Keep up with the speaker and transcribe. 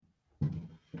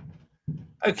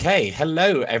Okay,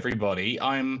 hello everybody.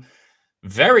 I'm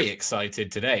very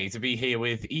excited today to be here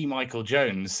with E. Michael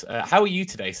Jones. How are you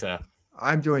today, sir?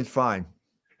 I'm doing fine.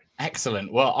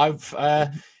 Excellent. Well,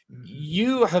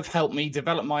 you have helped me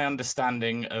develop my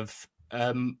understanding of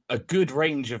a good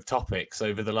range of topics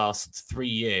over the last 3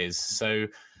 years. So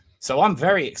I'm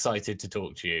very excited to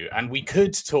talk to you, and we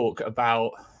could talk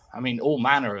about, all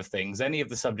manner of things, any of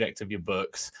the subject of your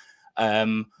books.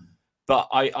 But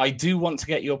I do want to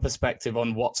get your perspective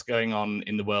on what's going on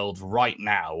in the world right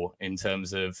now in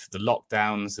terms of the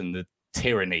lockdowns and the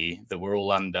tyranny that we're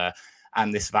all under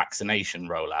and this vaccination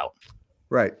rollout.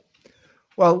 Right.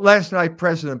 Well, last night,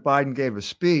 President Biden gave a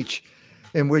speech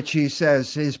in which he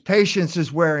says his patience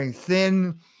is wearing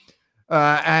thin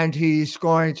and he's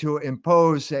going to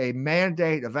impose a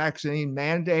vaccine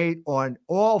mandate on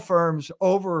all firms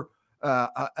over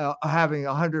having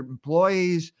 100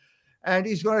 employees. And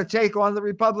he's going to take on the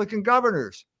Republican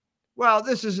governors. Well,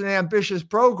 this is an ambitious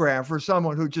program for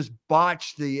someone who just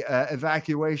botched the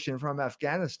evacuation from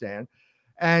Afghanistan.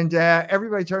 And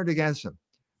everybody turned against him.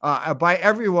 By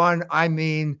everyone, I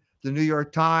mean the New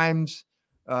York Times,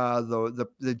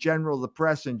 the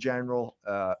press in general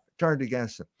turned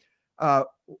against him.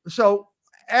 So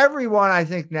everyone, I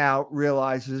think, now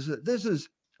realizes that this is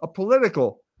a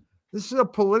political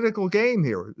game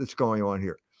here that's going on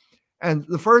here. And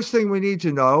the first thing we need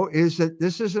to know is that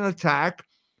this is an attack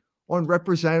on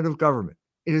representative government.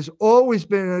 It has always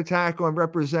been an attack on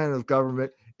representative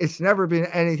government. It's never been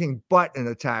anything but an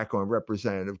attack on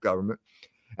representative government.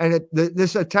 And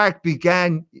this attack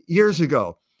began years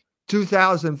ago,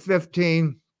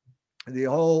 2015, the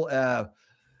whole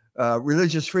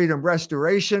Religious Freedom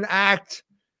Restoration Act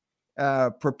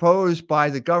proposed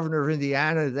by the governor of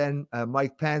Indiana, then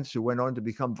Mike Pence, who went on to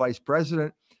become vice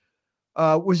president,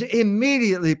 was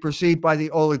immediately perceived by the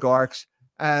oligarchs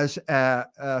as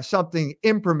something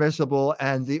impermissible.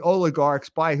 And the oligarchs,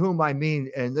 by whom I mean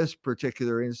in this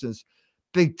particular instance,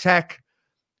 big tech,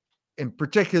 in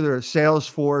particular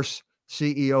Salesforce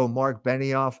CEO Mark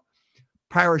Benioff,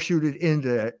 parachuted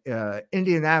into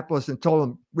Indianapolis and told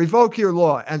them, revoke your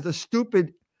law. And the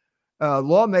stupid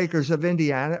lawmakers of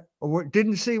Indiana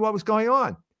didn't see what was going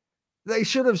on. They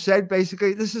should have said,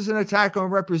 basically, this is an attack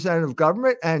on representative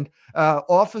government, and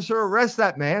officer, arrest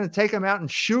that man and take him out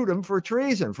and shoot him for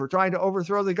treason, for trying to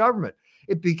overthrow the government.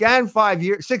 It began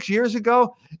 6 years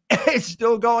ago. It's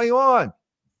still going on.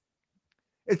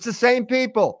 It's the same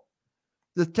people.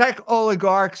 The tech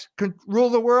oligarchs can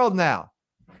rule the world now.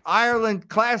 Ireland,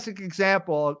 classic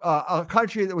example, a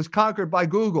country that was conquered by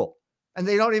Google, and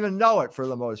they don't even know it for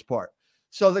the most part.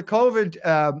 So the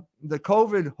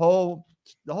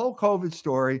whole COVID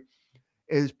story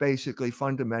is basically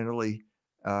fundamentally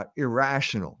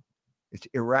irrational. It's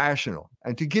irrational.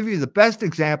 And to give you the best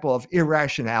example of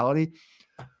irrationality,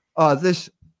 this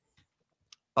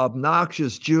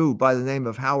obnoxious Jew by the name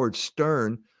of Howard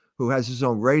Stern, who has his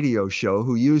own radio show,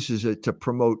 who uses it to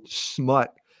promote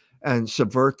smut and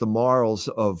subvert the morals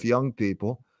of young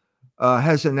people,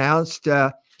 has announced,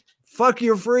 fuck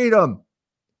your freedom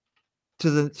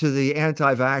to the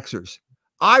anti-vaxxers.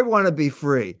 I want to be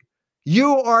free.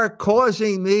 You are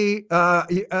causing me,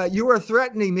 you are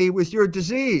threatening me with your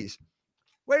disease.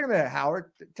 Wait a minute,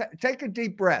 Howard. Take a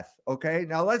deep breath, okay?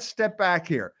 Now let's step back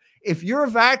here. If you're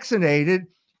vaccinated,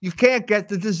 you can't get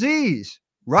the disease,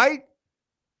 right?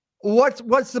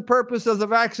 What's the purpose of the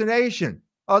vaccination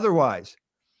otherwise?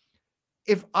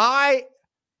 If I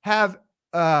have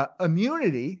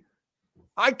immunity,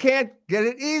 I can't get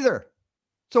it either.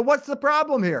 So what's the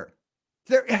problem here?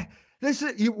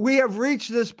 We have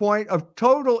reached this point of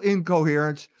total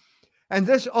incoherence, and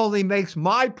this only makes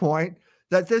my point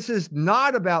that this is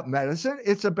not about medicine.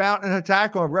 It's about an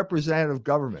attack on representative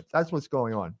government. That's what's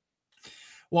going on.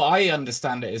 Well, I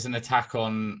understand it as an attack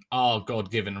on our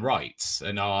God-given rights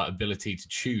and our ability to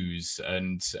choose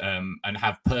and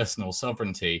have personal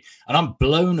sovereignty. And I'm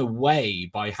blown away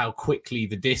by how quickly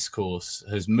the discourse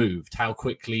has moved, how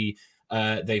quickly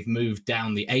they've moved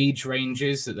down the age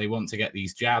ranges that they want to get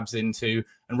these jabs into.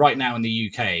 And right now in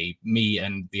the UK, me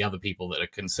and the other people that are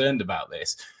concerned about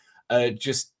this are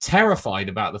just terrified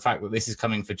about the fact that this is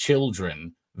coming for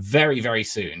children very, very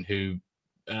soon, who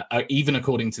even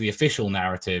according to the official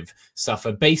narrative,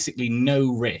 suffer basically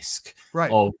no risk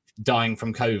of dying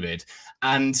from COVID.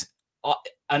 And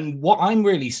what I'm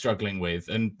really struggling with,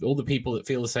 and all the people that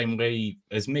feel the same way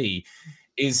as me,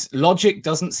 is logic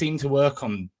doesn't seem to work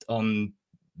on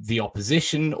the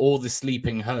opposition or the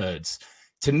sleeping herds.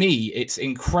 To me, it's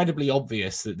incredibly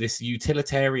obvious that this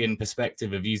utilitarian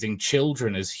perspective of using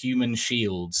children as human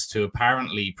shields to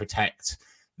apparently protect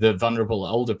the vulnerable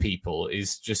older people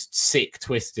is just sick,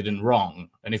 twisted, and wrong.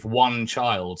 And if one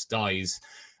child dies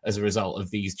as a result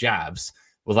of these jabs,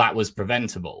 well, that was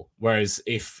preventable. Whereas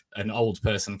if an old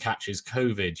person catches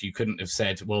COVID, you couldn't have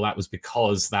said, well, that was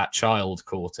because that child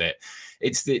caught it.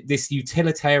 It's this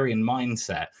utilitarian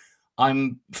mindset.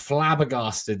 I'm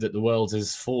flabbergasted that the world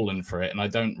has fallen for it, and I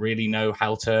don't really know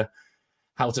how to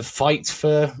fight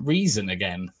for reason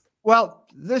again. Well,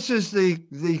 this is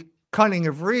the cunning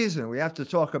of reason. We have to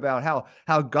talk about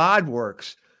how God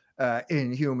works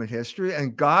in human history,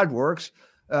 and God works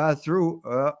through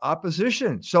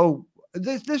opposition. So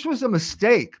this was a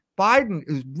mistake. Biden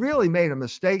has really made a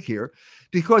mistake here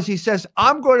because he says,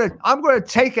 I'm going to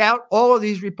take out all of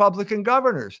these Republican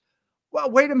governors.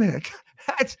 Well, wait a minute.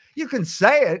 You can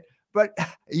say it, but are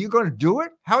you going to do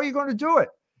it? How are you going to do it?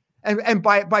 And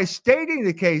by stating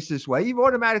the case this way, you've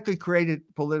automatically created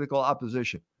political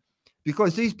opposition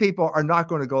because these people are not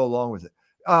going to go along with it.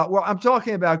 Well, I'm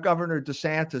talking about Governor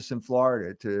DeSantis in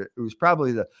Florida, who's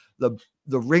probably the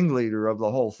ringleader of the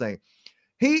whole thing.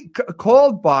 He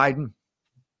called Biden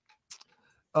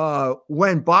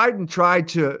when Biden tried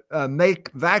to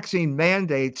make vaccine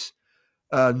mandates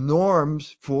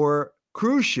norms for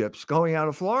cruise ships going out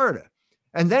of Florida.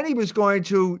 And then he was going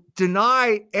to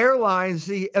deny airlines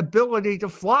the ability to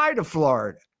fly to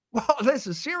Florida. Well, this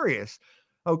is serious.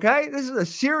 Okay. This is a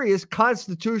serious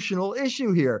constitutional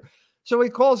issue here. So he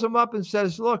calls him up and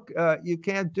says, look, you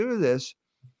can't do this,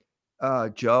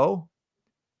 Joe.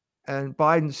 And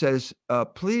Biden says,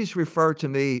 please refer to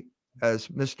me as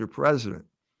Mr. President.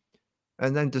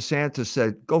 And then DeSantis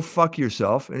said, go fuck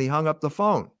yourself. And he hung up the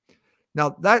phone.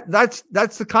 Now that's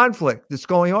the conflict that's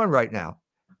going on right now.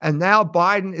 And now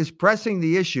Biden is pressing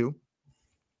the issue,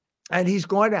 and he's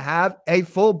going to have a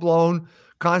full-blown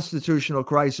constitutional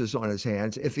crisis on his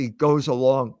hands if he goes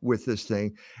along with this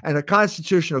thing. And a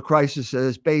constitutional crisis that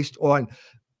is based on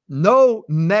no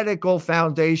medical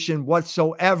foundation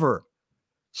whatsoever.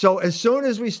 So as soon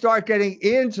as we start getting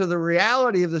into the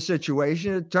reality of the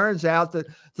situation, it turns out that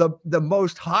the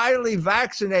most highly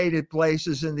vaccinated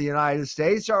places in the United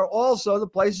States are also the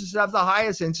places that have the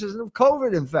highest incidence of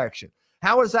COVID infection.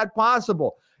 How is that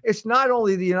possible? It's not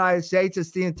only the United States,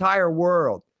 it's the entire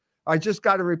world. I just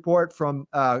got a report from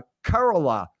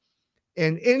Kerala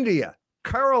in India.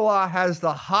 Kerala has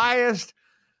the highest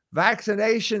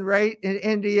vaccination rate in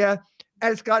India,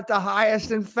 and it's got the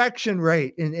highest infection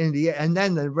rate in India. And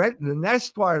then the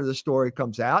next part of the story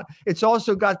comes out. It's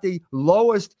also got the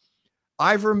lowest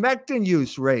ivermectin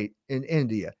use rate in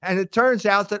India. And it turns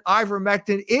out that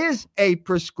ivermectin is a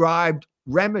prescribed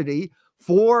remedy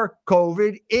for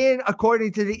COVID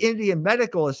according to the Indian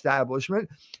medical establishment.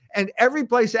 And every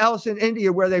place else in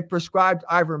India where they prescribed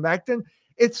ivermectin,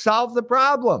 it solved the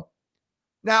problem.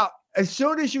 Now, as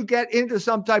soon as you get into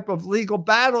some type of legal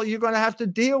battle, you're going to have to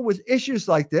deal with issues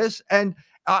like this. And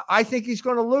I think he's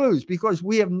going to lose because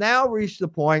we have now reached the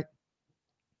point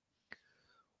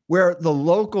where the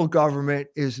local government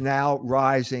is now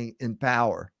rising in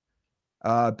power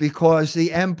because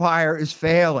the empire is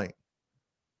failing.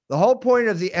 The whole point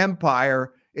of the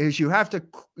empire is you have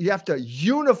to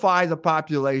unify the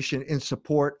population in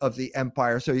support of the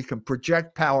empire so you can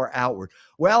project power outward.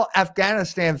 Well,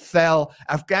 Afghanistan fell.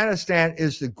 Afghanistan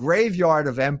is the graveyard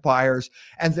of empires,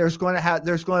 and there's going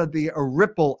to be a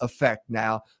ripple effect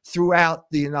now throughout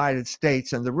the United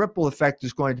States, and the ripple effect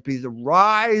is going to be the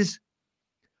rise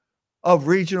of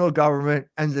regional government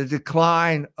and the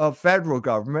decline of federal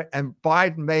government, and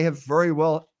Biden may have very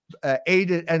well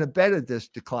aided and abetted this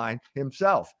decline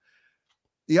himself.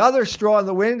 The other straw in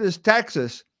the wind is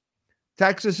Texas.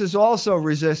 Texas is also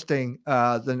resisting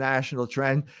the national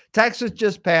trend. Texas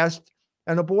just passed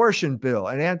an abortion bill,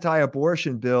 an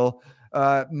anti-abortion bill,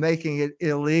 making it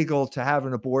illegal to have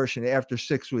an abortion after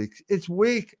 6 weeks. It's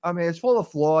weak. I mean, it's full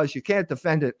of flaws. You can't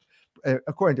defend it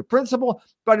according to principle,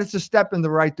 but it's a step in the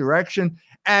right direction.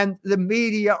 And the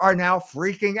media are now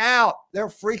freaking out. They're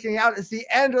freaking out. It's the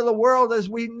end of the world as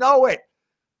we know it.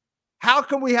 How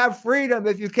can we have freedom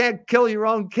if you can't kill your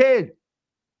own kid?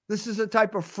 This is a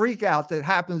type of freak out that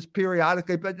happens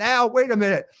periodically. But now, wait a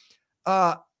minute.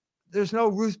 There's no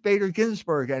Ruth Bader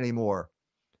Ginsburg anymore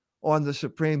on the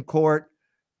Supreme Court.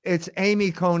 It's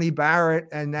Amy Coney Barrett,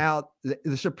 and now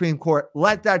the Supreme Court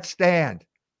let that stand.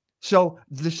 So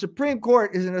the Supreme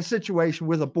Court is in a situation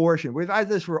with abortion. We've had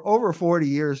this for over 40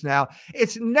 years now.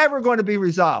 It's never going to be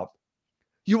resolved.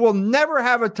 You will never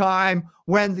have a time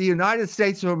when the United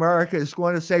States of America is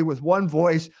going to say with one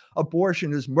voice,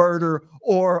 abortion is murder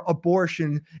or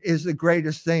abortion is the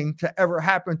greatest thing to ever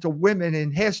happen to women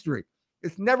in history.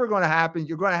 It's never going to happen.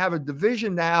 You're going to have a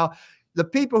division now. The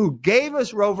people who gave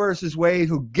us Roe versus Wade,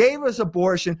 who gave us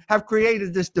abortion, have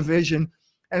created this division,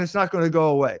 and it's not going to go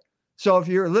away. So if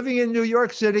you're living in New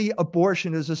York City,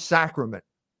 abortion is a sacrament,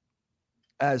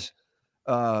 as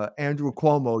Andrew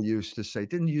Cuomo used to say.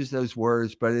 Didn't use those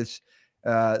words, but this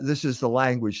is the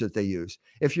language that they use.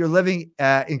 If you're living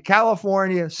in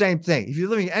California, same thing. If you're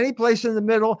living any place in the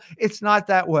middle, it's not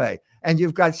that way. And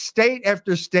you've got state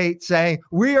after state saying,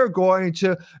 we are going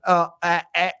to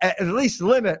at least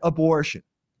limit abortion.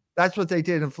 That's what they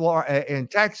did in Florida, in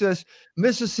Texas.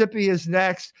 Mississippi is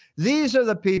next. These are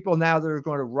the people now that are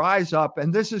going to rise up,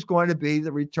 and this is going to be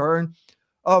the return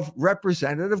of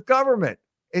representative government.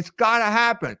 It's got to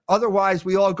happen. Otherwise,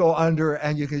 we all go under,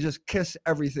 and you can just kiss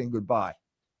everything goodbye.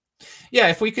 Yeah,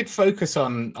 if we could focus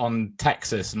on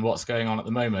Texas and what's going on at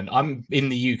the moment. I'm in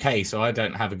the UK, so I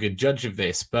don't have a good judge of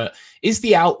this, but is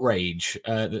the outrage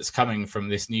that's coming from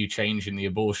this new change in the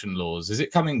abortion laws, is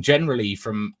it coming generally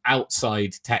from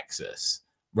outside Texas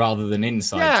rather than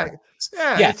inside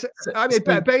Texas?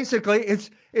 Yeah. Basically,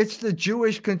 it's the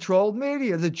Jewish-controlled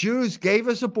media. The Jews gave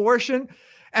us abortion,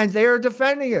 and they're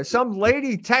defending it. Some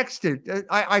lady texted,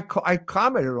 I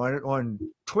commented on it on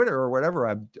Twitter or whatever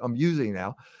I'm using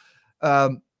now.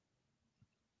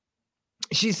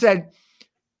 She said,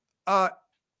 I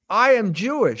am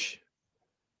Jewish,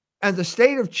 and the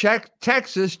state of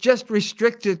Texas just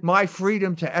restricted my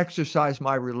freedom to exercise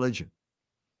my religion.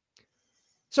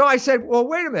 So I said, well,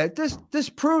 wait a minute. This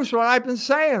proves what I've been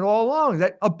saying all along,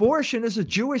 that abortion is a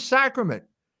Jewish sacrament.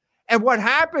 And what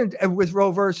happened with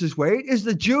Roe versus Wade is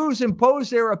the Jews imposed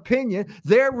their opinion,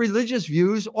 their religious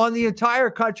views on the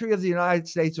entire country of the United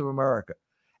States of America.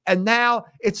 And now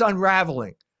it's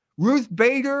unraveling. Ruth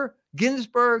Bader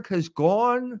Ginsburg has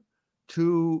gone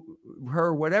to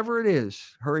her, whatever it is,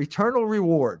 her eternal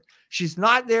reward. She's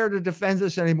not there to defend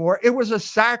this anymore. It was a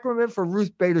sacrament for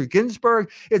Ruth Bader Ginsburg.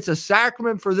 It's a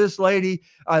sacrament for this lady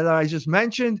that I just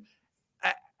mentioned.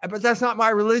 But that's not my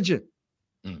religion.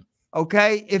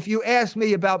 Okay? If you ask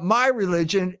me about my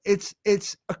religion, it's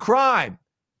a crime.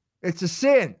 It's a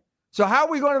sin. So how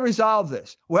are we going to resolve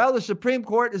this? Well, the Supreme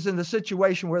Court is in the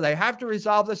situation where they have to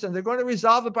resolve this, and they're going to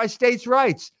resolve it by states'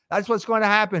 rights. That's what's going to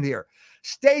happen here.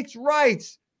 States'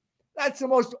 rights. That's the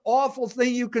most awful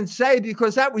thing you can say,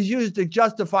 because that was used to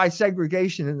justify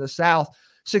segregation in the South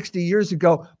 60 years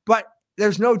ago. But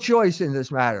there's no choice in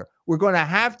this matter. We're going to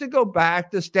have to go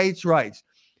back to states' rights.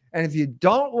 And if you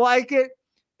don't like it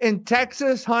in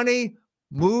Texas, honey,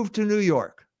 move to New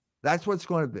York. That's what it's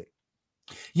going to be.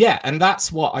 Yeah, and that's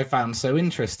what I found so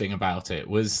interesting about it,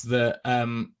 was that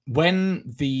when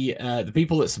the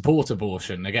people that support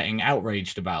abortion are getting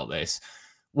outraged about this,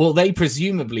 well, they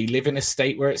presumably live in a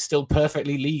state where it's still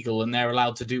perfectly legal and they're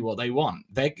allowed to do what they want.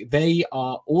 They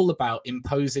are all about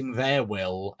imposing their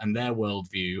will and their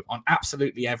worldview on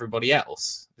absolutely everybody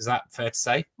else. Is that fair to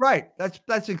say? Right.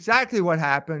 That's exactly what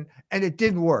happened, and it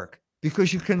didn't work.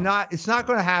 Because it's not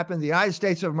going to happen. The United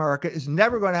States of America is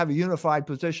never going to have a unified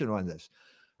position on this.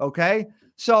 Okay?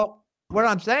 So what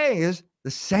I'm saying is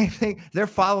the same thing. They're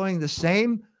following the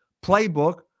same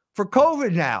playbook for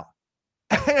COVID now.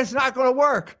 And it's not going to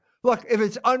work. Look, if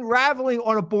it's unraveling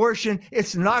on abortion,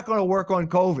 it's not going to work on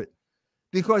COVID.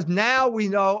 Because now we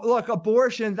know, look,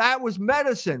 abortion, that was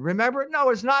medicine. Remember? No,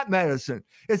 it's not medicine.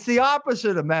 It's the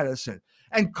opposite of medicine.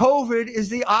 And COVID is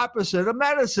the opposite of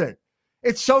medicine.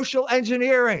 It's social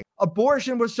engineering.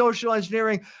 Abortion was social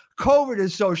engineering. COVID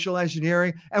is social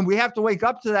engineering. And we have to wake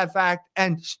up to that fact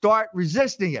and start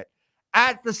resisting it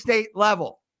at the state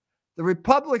level. The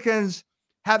Republicans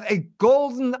have a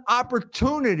golden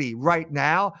opportunity right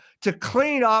now to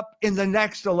clean up in the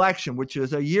next election, which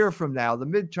is a year from now, the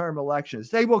midterm elections.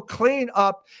 They will clean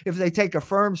up if they take a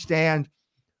firm stand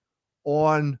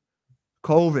on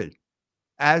COVID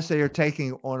as they are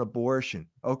taking on abortion.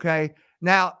 Okay?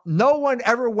 Now, no one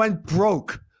ever went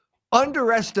broke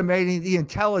underestimating the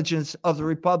intelligence of the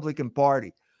Republican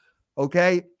Party,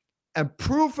 okay? And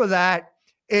proof of that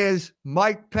is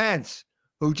Mike Pence,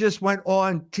 who just went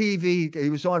on TV.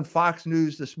 He was on Fox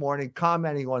News this morning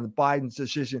commenting on Biden's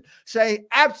decision, saying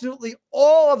absolutely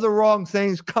all of the wrong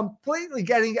things, completely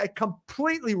getting it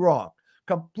completely wrong.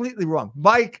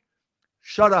 Mike,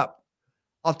 shut up.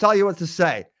 I'll tell you what to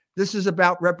say. This is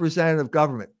about representative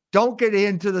government. Don't get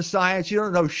into the science. You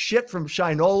don't know shit from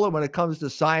Shinola when it comes to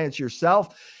science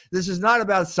yourself. This is not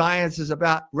about science. It's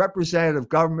about representative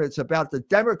government. It's about the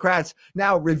Democrats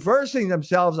now reversing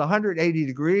themselves 180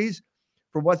 degrees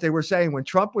from what they were saying when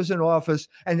Trump was in office,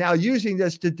 and now using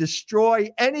this to destroy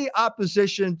any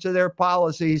opposition to their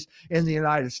policies in the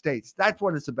United States. That's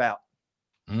what it's about.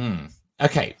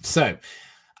 Okay, so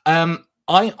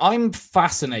I'm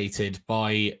fascinated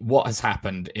by what has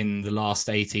happened in the last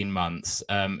 18 months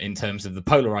in terms of the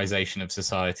polarization of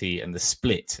society and the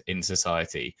split in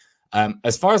society.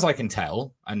 As far as I can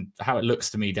tell, and how it looks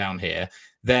to me down here,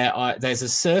 there's a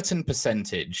certain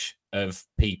percentage of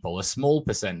people, a small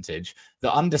percentage,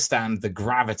 that understand the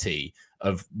gravity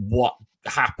of what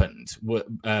happened,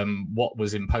 what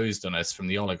was imposed on us from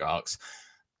the oligarchs,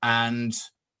 and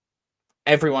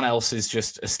everyone else is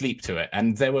just asleep to it.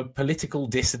 And there were political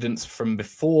dissidents from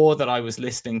before that I was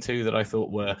listening to that I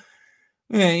thought were,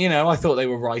 I thought they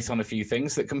were right on a few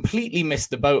things, that completely missed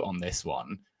the boat on this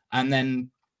one. And then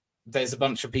there's a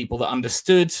bunch of people that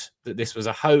understood that this was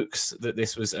a hoax, that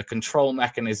this was a control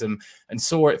mechanism, and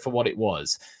saw it for what it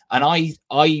was. And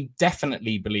I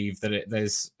definitely believe that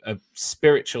there's a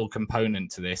spiritual component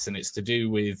to this, and it's to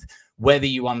do with whether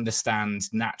you understand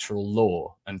natural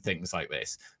law and things like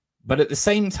this. But at the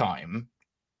same time,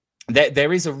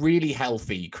 there is a really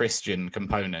healthy Christian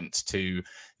component to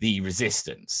the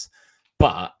resistance.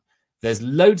 But there's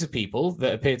loads of people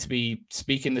that appear to be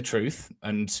speaking the truth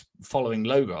and following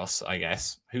Logos, I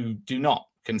guess, who do not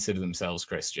consider themselves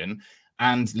Christian,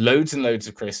 and loads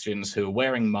of Christians who are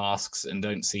wearing masks and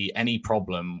don't see any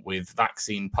problem with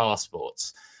vaccine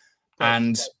passports.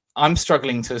 And I'm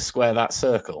struggling to square that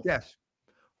circle. Yes.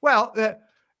 Well,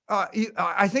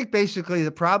 I think basically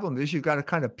the problem is you've got a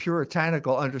kind of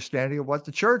puritanical understanding of what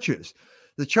the church is.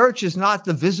 The church is not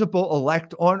the visible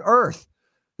elect on earth.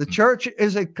 The church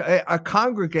is a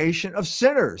congregation of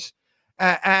sinners,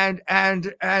 and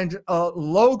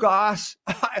Logos.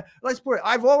 Let's put it.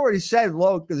 I've already said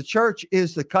the church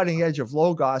is the cutting edge of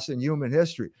Logos in human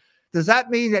history. Does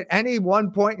that mean at any one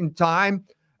point in time,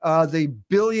 the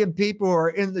billion people who are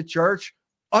in the church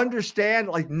understand,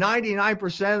 like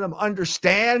 99% of them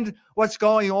understand what's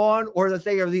going on, or that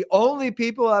they are the only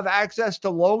people who have access to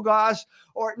Logos?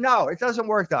 Or no, it doesn't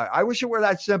work that way. I wish it were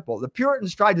that simple. The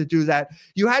Puritans tried to do that.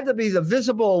 You had to be the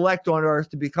visible elect on earth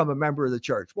to become a member of the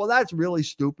church. Well, that's really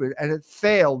stupid, and it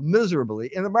failed miserably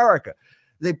in America.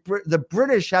 The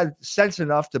British had sense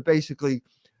enough to basically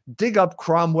dig up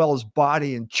Cromwell's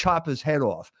body and chop his head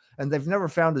off, and they've never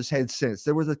found his head since.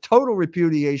 There was a total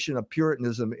repudiation of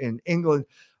Puritanism in England,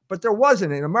 but there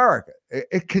wasn't in America.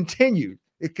 It continued.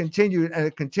 It continued, and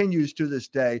it continues to this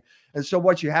day. And so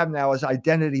what you have now is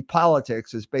identity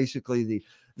politics, is basically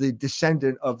the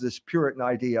descendant of this Puritan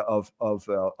idea of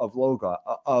Logos,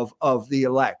 of the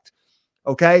elect.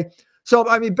 Okay, so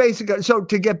I mean, basically, so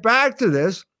to get back to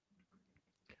this,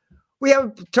 we have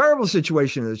a terrible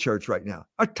situation in the church right now.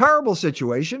 A terrible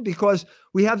situation because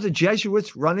we have the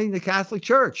Jesuits running the Catholic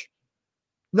Church.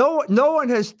 No one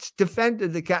has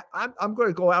defended the I'm going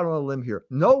to go out on a limb here.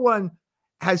 No one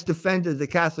has defended the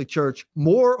Catholic Church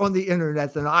more on the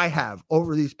internet than I have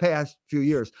over these past few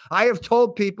years. I have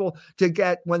told people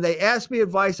when they ask me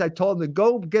advice, I told them to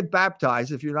go get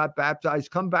baptized. If you're not baptized,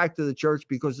 come back to the church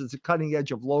because it's a cutting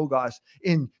edge of Logos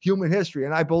in human history.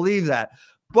 And I believe that.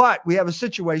 But we have a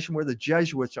situation where the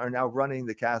Jesuits are now running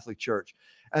the Catholic Church.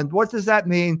 And what does that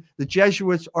mean? The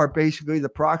Jesuits are basically the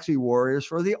proxy warriors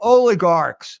for the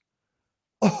oligarchs.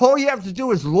 All you have to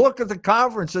do is look at the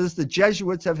conferences the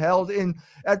Jesuits have held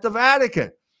at the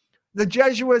Vatican. The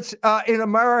Jesuits in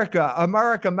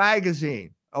America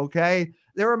Magazine, okay?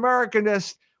 They're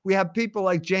Americanist. We have people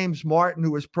like James Martin,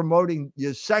 who is promoting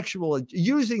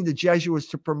using the Jesuits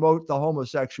to promote the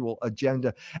homosexual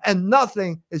agenda. And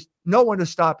no one is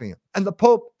stopping him. And the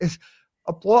Pope is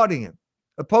applauding him.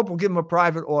 The Pope will give him a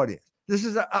private audience. This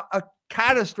is a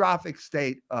catastrophic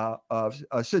state of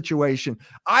a situation.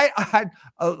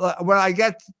 When I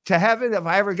get to heaven, if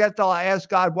I ever get there, I ask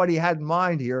God what he had in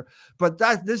mind here. But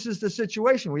this is the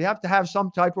situation. We have to have some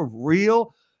type of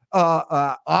real,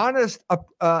 honest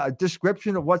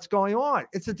description of what's going on.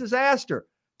 It's a disaster.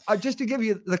 Just to give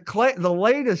you the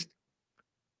latest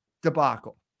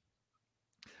debacle,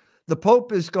 the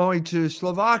Pope is going to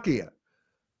Slovakia.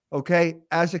 Okay,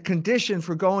 as a condition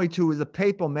for going to the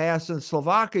papal mass in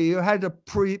Slovakia, you had to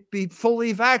be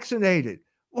fully vaccinated.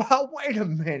 Well, wait a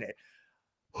minute.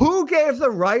 Who gave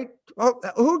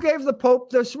the Pope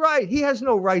this right? He has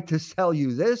no right to tell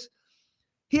you this.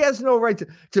 He has no right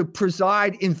to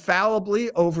preside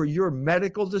infallibly over your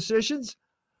medical decisions.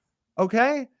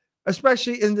 Okay,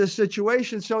 especially in this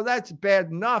situation. So that's bad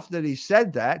enough that he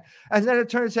said that. And then it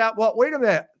turns out, well, wait a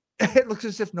minute. It looks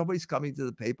as if nobody's coming to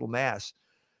the papal mass.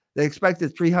 They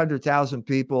expected 300,000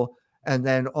 people, and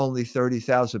then only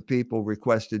 30,000 people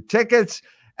requested tickets.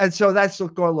 And so that's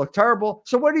going to look terrible.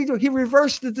 So what did he do? He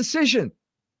reversed the decision.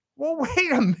 Well,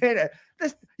 wait a minute.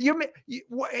 If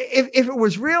it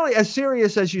was really as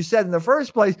serious as you said in the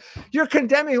first place, you're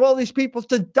condemning all these people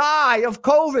to die of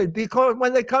COVID because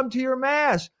when they come to your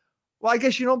mass. Well, I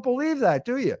guess you don't believe that,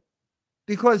 do you?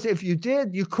 Because if you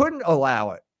did, you couldn't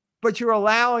allow it, but you're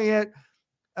allowing it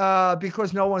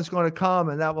because no one's going to come,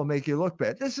 and that will make you look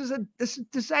bad. This is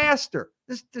disaster.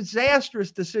 This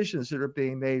disastrous decisions that are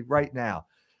being made right now.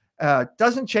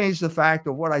 Doesn't change the fact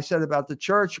of what I said about the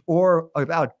church or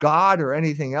about God or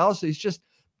anything else. It's just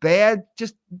bad,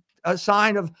 just a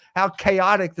sign of how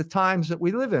chaotic the times that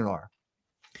we live in are.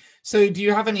 So do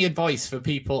you have any advice for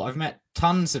people? I've met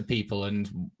tons of people,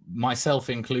 and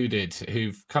myself included,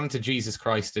 who've come to Jesus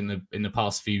Christ in the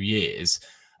past few years.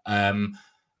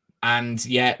 And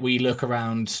yet we look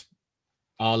around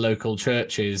our local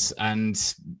churches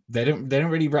and they don't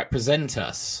really represent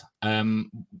us.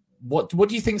 What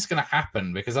do you think is going to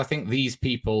happen? Because I think these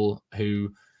people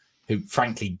who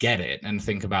frankly get it and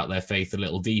think about their faith a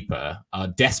little deeper are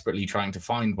desperately trying to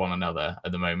find one another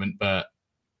at the moment, but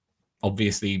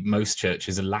obviously most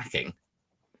churches are lacking.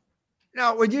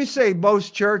 Now, when you say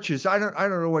most churches, I don't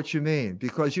know what you mean,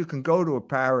 because you can go to a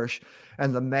parish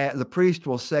and the priest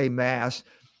will say mass,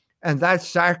 and those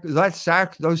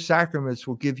sacraments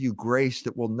will give you grace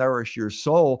that will nourish your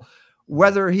soul,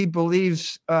 whether he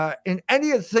believes in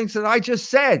any of the things that I just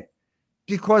said,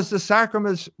 because the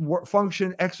sacraments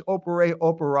function ex opere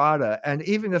operata. And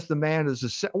even if the man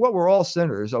is we're all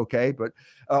sinners, okay, but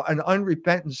an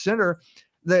unrepentant sinner,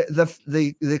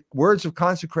 the words of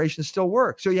consecration still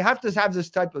work. So you have to have this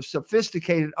type of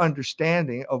sophisticated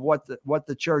understanding of what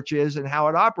the church is and how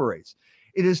it operates.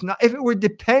 It is not, if it were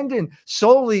dependent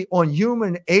solely on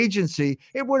human agency,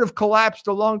 it would have collapsed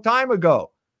a long time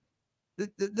ago.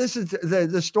 This is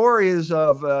the story is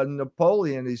of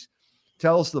Napoleon. He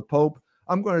tells the Pope,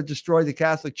 I'm going to destroy the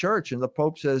Catholic Church. And the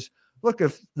Pope says, look,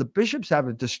 if the bishops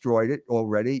haven't destroyed it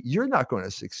already, you're not going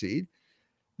to succeed.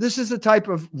 This is the type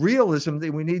of realism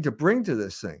that we need to bring to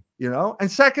this thing, you know? And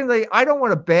secondly, I don't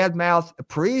want to badmouth a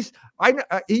priest.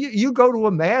 You go to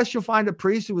a mass, you'll find a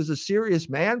priest who is a serious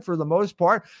man for the most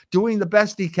part, doing the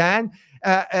best he can.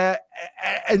 And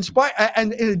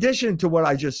in addition to what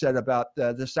I just said about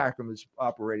the sacraments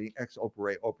operating ex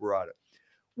opere operata,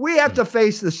 we have to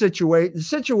face the situation. The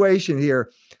situation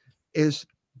here is,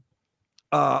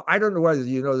 I don't know whether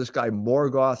you know this guy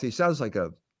Morgoth. He sounds like a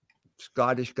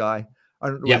Scottish guy. I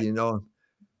don't know whether you know him.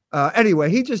 Anyway,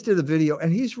 he just did a video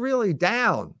and he's really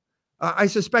down. I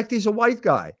suspect he's a white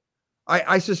guy.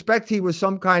 I suspect he was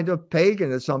some kind of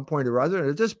pagan at some point or other. And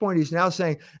at this point, he's now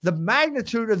saying the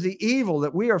magnitude of the evil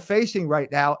that we are facing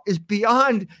right now is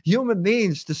beyond human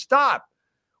means to stop.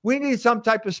 We need some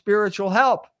type of spiritual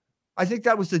help. I think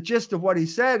that was the gist of what he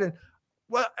said. And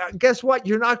well, guess what?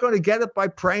 You're not going to get it by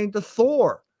praying to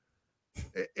Thor.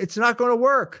 It's not going to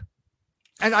work.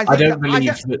 And I don't believe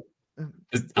that.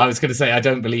 I was going to say, I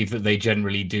don't believe that they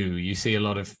generally do. You see a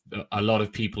lot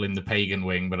of people in the pagan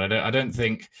wing, but I don't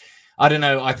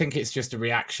know. I think it's just a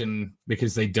reaction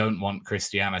because they don't want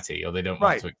Christianity, or they don't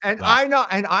want to. And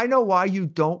I know why you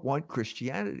don't want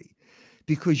Christianity,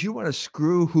 because you want to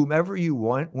screw whomever you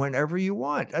want, whenever you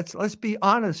want. Let's be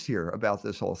honest here about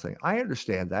this whole thing. I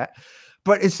understand that,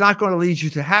 but it's not going to lead you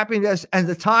to happiness. And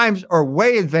the times are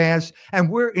way advanced, and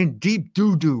we're in deep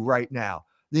doo-doo right now.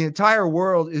 The entire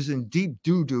world is in deep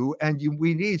doo-doo, and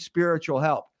we need spiritual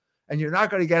help. And you're not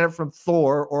going to get it from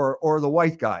Thor or the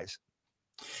white guys.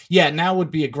 Yeah, now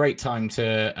would be a great time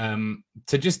to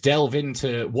just delve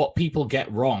into what people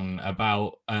get wrong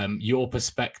about your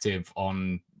perspective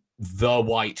on the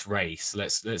white race.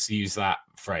 Let's use that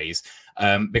phrase,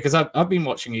 because I've been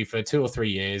watching you for 2 or 3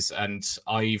 years, and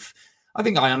I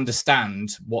think I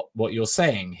understand what you're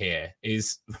saying here.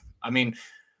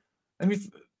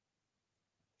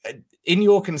 In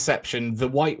your conception, the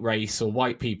white race or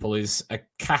white people is a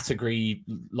category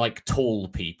like tall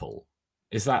people.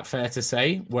 Is that fair to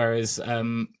say? Whereas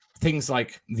things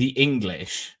like the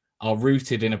English are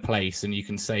rooted in a place and you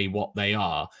can say what they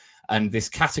are. And this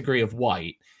category of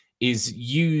white is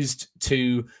used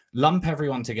to lump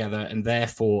everyone together and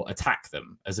therefore attack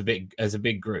them as a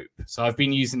big group. So I've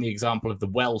been using the example of the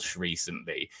Welsh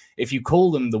recently. If you call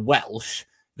them the Welsh,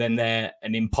 then they're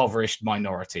an impoverished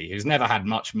minority who's never had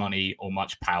much money or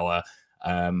much power.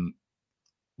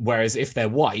 Whereas if they're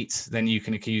white, then you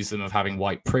can accuse them of having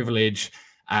white privilege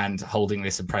and holding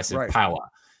this oppressive power.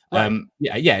 Right.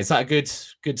 Is that a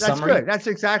good summary? Good. That's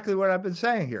exactly what I've been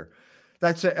saying here.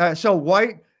 That's so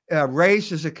white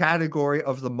race is a category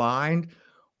of the mind,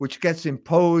 which gets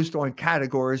imposed on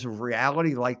categories of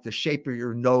reality, like the shape of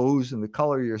your nose and the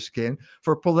color of your skin,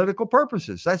 for political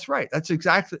purposes. That's right. That's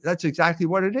exactly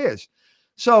what it is.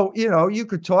 So, you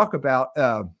could talk about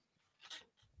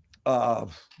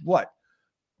what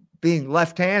being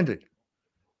left-handed.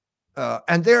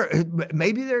 And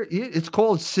it's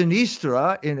called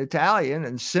sinistra in Italian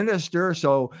and sinister.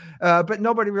 So, but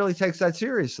nobody really takes that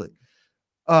seriously.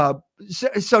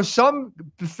 So some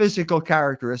physical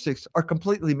characteristics are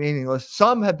completely meaningless.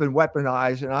 Some have been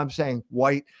weaponized, and I'm saying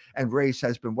white and race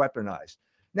has been weaponized.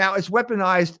 Now it's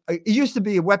weaponized. It used to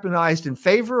be weaponized in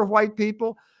favor of white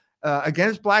people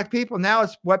against black people. Now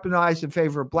it's weaponized in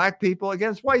favor of black people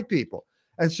against white people.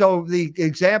 And so the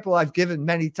example I've given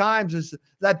many times is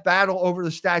that battle over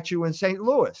the statue in St.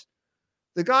 Louis.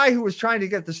 The guy who was trying to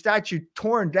get the statue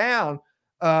torn down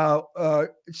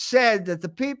said that the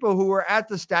people who were at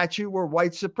the statue were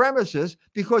white supremacists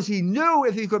because he knew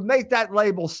if he could make that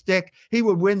label stick, he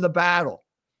would win the battle.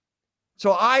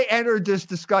 So I entered this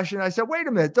discussion. I said, wait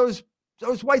a minute, those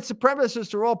white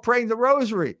supremacists are all praying the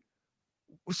rosary.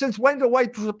 Since when do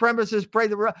white supremacists pray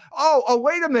the rosary? Oh,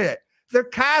 wait a minute. They're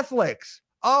Catholics.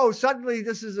 Oh, suddenly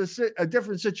this is a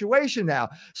different situation now.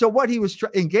 So what he was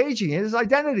engaging in is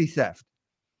identity theft.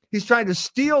 He's trying to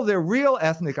steal their real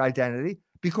ethnic identity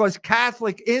because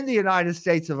Catholic in the United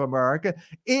States of America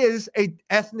is an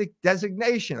ethnic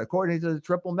designation, according to the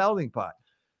triple melting pot.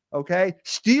 Okay,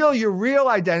 steal your real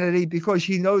identity because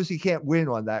he knows he can't win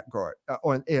on that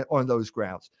on those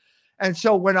grounds. And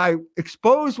so when I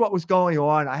exposed what was going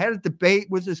on, I had a debate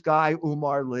with this guy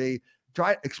Umar Lee.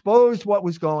 Exposed what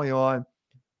was going on.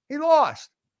 He lost.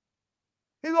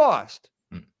 And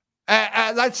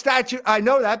that statue, I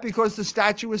know that because the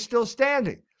statue is still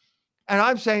standing. And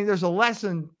I'm saying there's a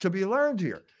lesson to be learned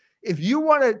here. If you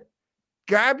want to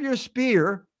grab your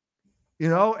spear,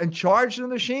 and charge the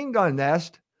machine gun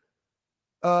nest,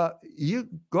 you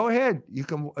go ahead. You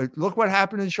can look what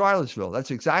happened in Charlottesville.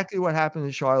 That's exactly what happened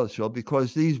in Charlottesville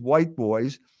because these white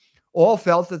boys all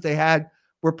felt that they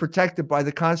were protected by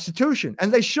the Constitution.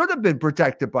 And they should have been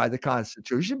protected by the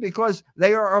Constitution because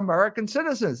they are American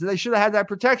citizens. They should have had that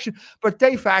protection. But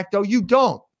de facto, you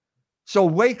don't. So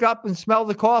wake up and smell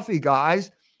the coffee,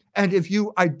 guys. And if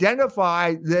you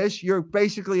identify this, you're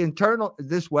basically you're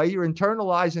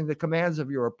internalizing the commands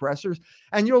of your oppressors,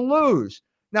 and you'll lose.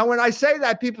 Now, when I say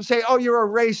that, people say, oh, you're a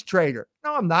race traitor.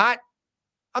 No, I'm not.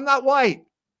 I'm not white.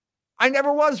 I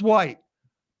never was white.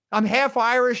 I'm half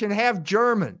Irish and half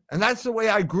German. And that's the way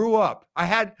I grew up. I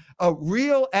had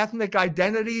real ethnic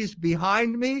identities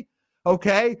behind me.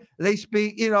 Okay. They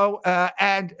speak,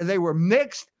 and they were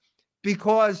mixed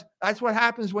because that's what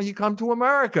happens when you come to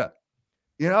America.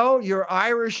 You're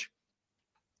Irish.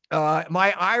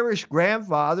 My Irish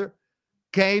grandfather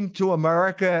came to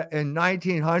America in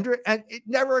 1900, and it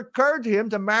never occurred to him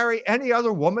to marry any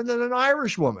other woman than an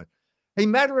Irish woman. He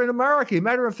met her in America. He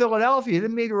met her in Philadelphia. He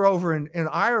didn't meet her over in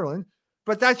Ireland,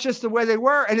 but that's just the way they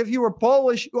were. And if you were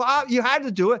Polish, well, you had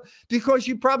to do it because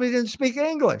you probably didn't speak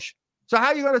English. So how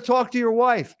are you going to talk to your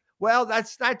wife? Well,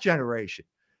 that's that generation.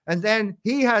 And then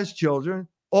he has children.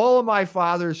 All of my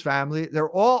father's family, they're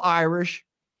all Irish,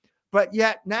 but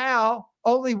yet now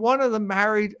only one of them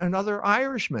married another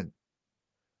Irishman.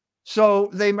 So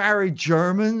they married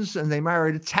Germans and they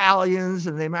married Italians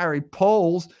and they married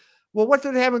Poles. Well, what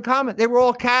did they have in common? They were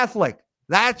all Catholic.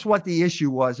 That's what the issue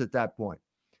was at that point.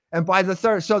 And by the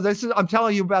third, so I'm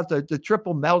telling you about the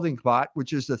triple melting pot,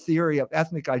 which is the theory of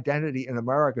ethnic identity in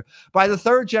America. By the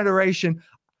third generation,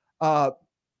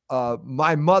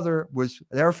 my mother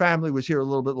their family was here a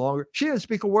little bit longer. She didn't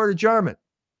speak a word of German.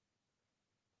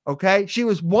 Okay. She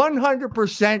was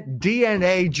 100%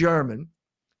 DNA German.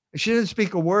 She didn't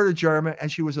speak a word of German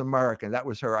and she was American. That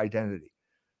was her identity.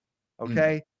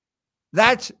 Okay.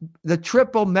 That's the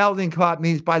triple melting pot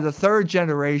means by the third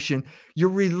generation, your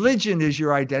religion is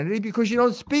your identity because you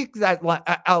don't speak that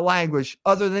language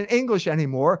other than English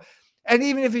anymore. And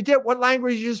even if you did, what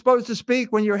language are you supposed to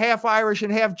speak when you're half Irish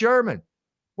and half German?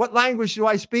 What language do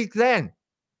I speak then?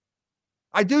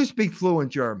 I do speak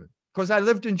fluent German because I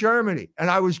lived in Germany and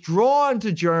I was drawn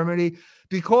to Germany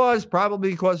probably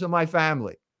because of my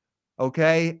family.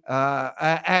 Okay.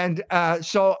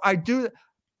 So I do.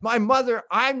 My mother,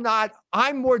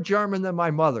 I'm more German than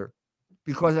my mother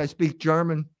because I speak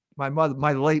German. My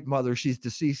late mother, she's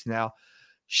deceased now.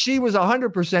 She was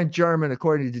 100% German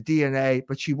according to DNA,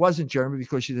 but she wasn't German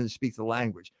because she didn't speak the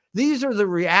language. These are the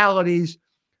realities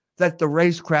that the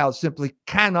race crowd simply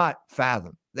cannot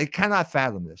fathom. They cannot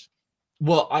fathom this.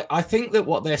 Well, I think that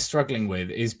what they're struggling with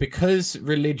is because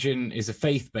religion is a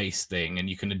faith-based thing and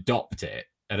you can adopt it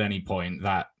at any point,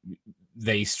 that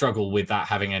they struggle with that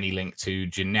having any link to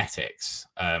genetics,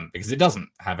 because it doesn't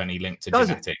have any link to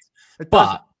genetics.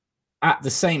 But at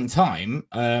the same time,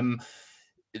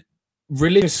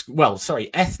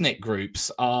 ethnic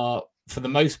groups are, for the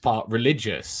most part,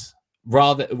 religious,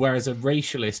 whereas a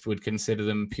racialist would consider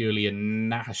them purely a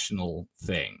national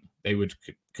thing. They would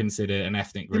consider an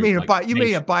ethnic group. You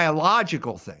mean a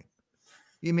biological thing?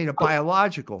 You mean a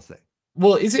biological thing?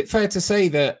 Well, is it fair to say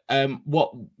that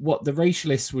what the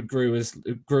racialists would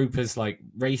group as like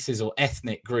races or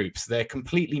ethnic groups, they're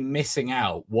completely missing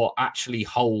out what actually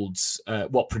holds,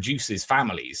 what produces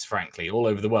families, frankly, all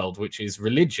over the world, which is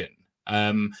religion.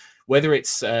 Whether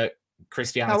it's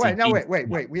Christianity.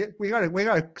 Wait. We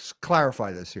gotta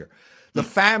clarify this here. The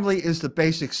family is the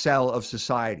basic cell of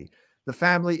society. The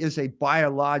family is a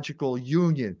biological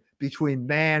union between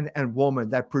man and woman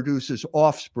that produces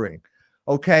offspring.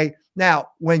 Okay. Now,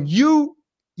 when you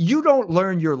don't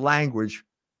learn your language,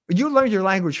 you learn your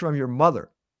language from your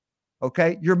mother.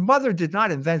 Okay. Your mother did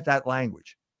not invent that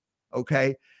language.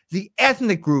 Okay. The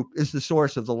ethnic group is the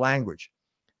source of the language,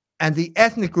 and the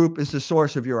ethnic group is the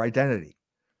source of your identity.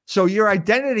 So your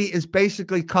identity is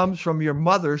basically comes from your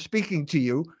mother speaking to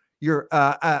you. You're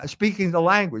speaking the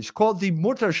language called the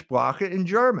Muttersprache in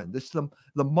German. This is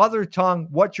the mother tongue,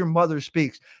 what your mother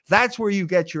speaks. That's where you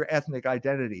get your ethnic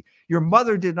identity. Your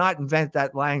mother did not invent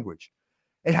that language.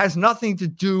 It has nothing to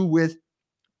do with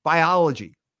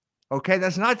biology. Okay,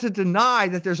 that's not to deny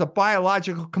that there's a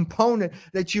biological component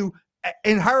that you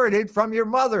inherited from your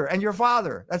mother and your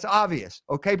father. That's obvious.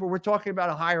 Okay, but we're talking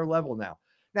about a higher level now.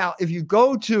 Now, if you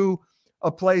go to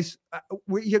a place,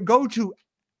 you go to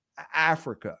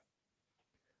Africa,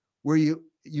 where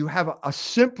you have a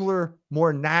simpler,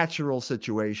 more natural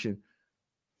situation.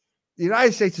 The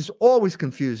United States is always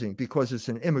confusing because it's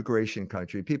an immigration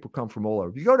country. People come from all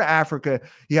over. If you go to Africa,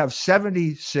 you have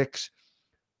 76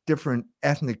 different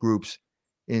ethnic groups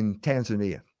in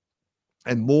Tanzania,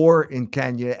 and more in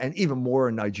Kenya, and even more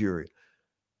in Nigeria.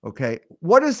 Okay.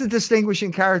 What is the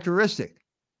distinguishing characteristic?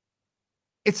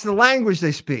 It's the language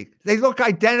they speak. They look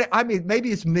identical. I mean,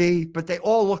 maybe it's me, but they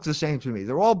all look the same to me.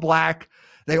 They're all black.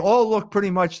 They all look pretty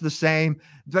much the same,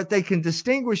 but they can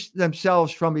distinguish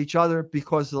themselves from each other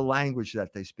because of the language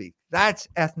that they speak. That's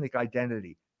ethnic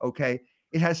identity. Okay.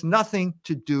 It has nothing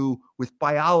to do with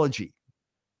biology.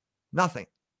 Nothing.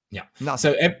 Yeah.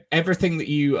 Nothing. So everything that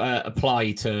you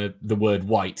apply to the word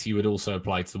white, you would also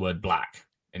apply to the word black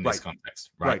in this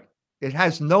context, right? It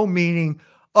has no meaning.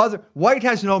 White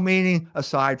has no meaning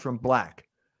aside from black.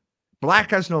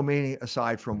 Black has no meaning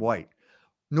aside from white.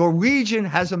 Norwegian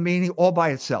has a meaning all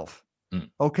by itself.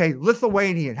 Okay.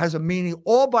 Lithuanian has a meaning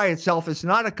all by itself. It's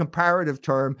not a comparative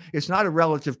term. It's not a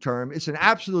relative term. It's an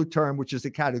absolute term, which is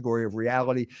the category of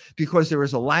reality, because there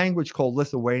is a language called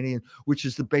Lithuanian, which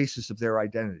is the basis of their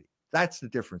identity. That's the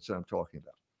difference that I'm talking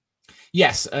about.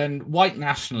 Yes. And white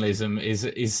nationalism is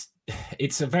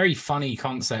it's a very funny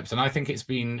concept. And I think it's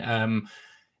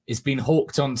been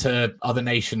hawked onto other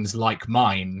nations like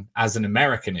mine as an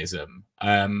Americanism,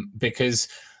 because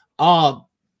our,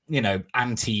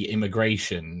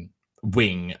 anti-immigration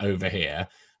wing over here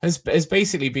has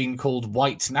basically been called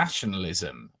white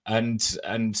nationalism. And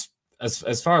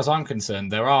as far as I'm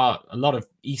concerned, there are a lot of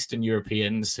Eastern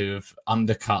Europeans who have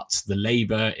undercut the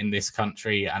Labour in this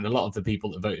country, and a lot of the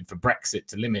people that voted for Brexit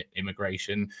to limit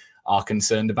immigration are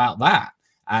concerned about that.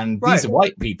 And these are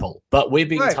white people, but we're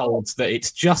being told that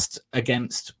it's just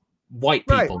against white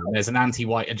people. And there's an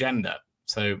anti-white agenda.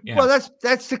 So, yeah. Well,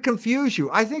 that's to confuse you.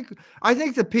 I think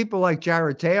that people like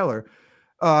Jared Taylor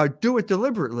do it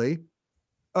deliberately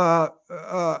to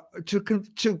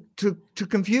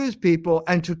confuse people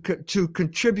and to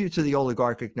contribute to the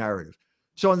oligarchic narrative.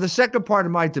 So, in the second part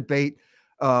of my debate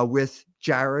with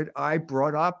Jared, I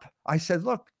said,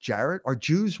 "Look, Jared, are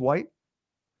Jews white?"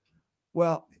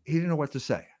 Well, he didn't know what to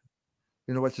say.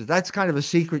 That's kind of a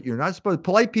secret. You're not supposed,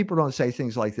 polite people don't say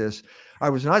things like this. I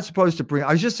was just supposed to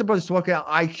talk about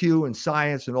IQ and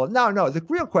science and all. No. The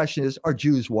real question is, are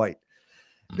Jews white?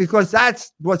 Because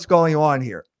that's what's going on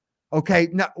here. Okay.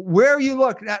 Now, where you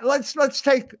look, now, let's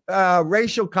take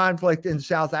racial conflict in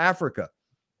South Africa.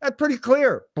 That's pretty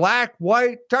clear. Black,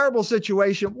 white, terrible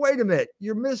situation. Wait a minute.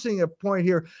 You're missing a point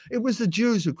here. It was the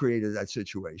Jews who created that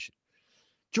situation.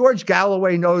 George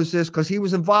Galloway knows this because he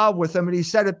was involved with them, and he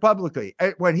said it publicly.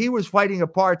 When he was fighting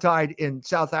apartheid in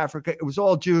South Africa, it was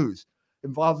all Jews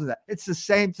involved in that. It's the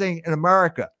same thing in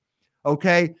America,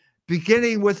 okay?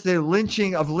 Beginning with the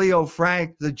lynching of Leo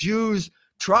Frank, the Jews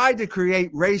tried to create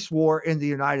race war in the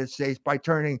United States by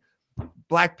turning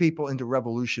black people into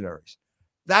revolutionaries.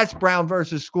 That's Brown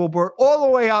versus School Board all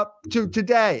the way up to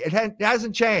today. It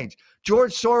hasn't changed.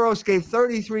 George Soros gave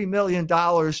 $33 million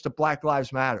to Black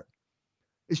Lives Matter.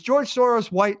 Is George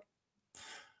Soros white?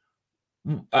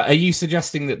 Are you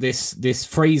suggesting that this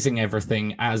phrasing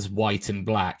everything as white and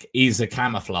black is a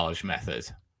camouflage method?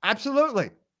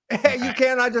 Absolutely. Okay. You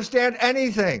can't understand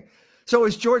anything. So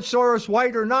is George Soros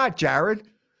white or not, Jared?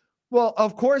 Well,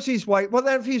 of course he's white. Well,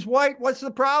 then if he's white, what's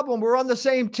the problem? We're on the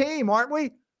same team, aren't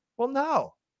we? Well,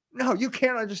 no. No, you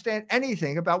can't understand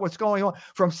anything about what's going on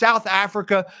from South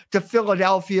Africa to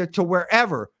Philadelphia to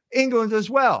wherever, England as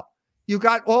well. You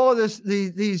got all of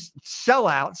these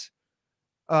sellouts,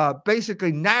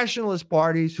 basically nationalist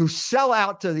parties who sell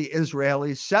out to the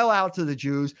Israelis, sell out to the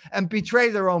Jews, and betray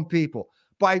their own people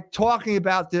by talking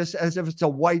about this as if it's a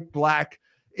white-black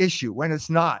issue when it's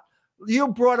not. You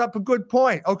brought up a good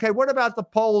point. Okay, what about the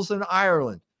Poles in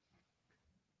Ireland?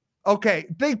 Okay,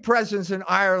 big presence in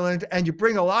Ireland, and you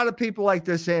bring a lot of people like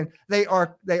this in. They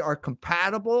are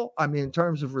compatible. I mean, in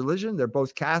terms of religion, they're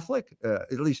both Catholic,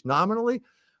 at least nominally.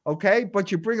 Okay,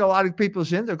 but you bring a lot of people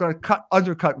in, they're going to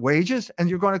undercut wages, and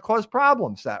you're going to cause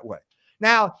problems that way.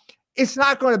 Now, it's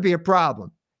not going to be a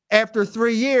problem after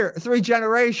 3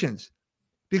 generations,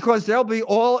 because there'll be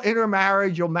all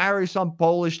intermarriage. You'll marry some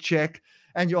Polish chick,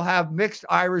 and you'll have mixed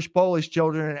Irish-Polish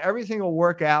children, and everything will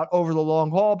work out over the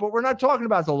long haul. But we're not talking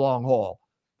about the long haul.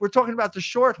 We're talking about the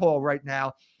short haul right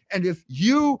now. And if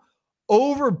you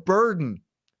overburden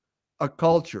a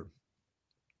culture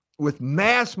with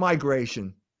mass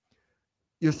migration,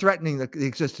 you're threatening the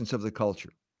existence of the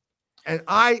culture. And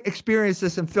I experienced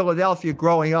this in Philadelphia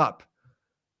growing up.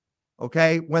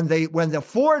 Okay, when the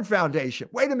Ford Foundation,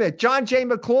 wait a minute, John J.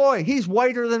 McCloy, he's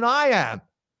whiter than I am.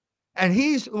 And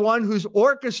he's the one who's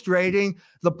orchestrating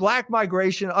the black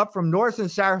migration up from North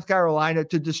and South Carolina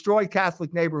to destroy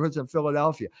Catholic neighborhoods in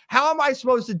Philadelphia. How am I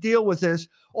supposed to deal with this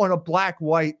on a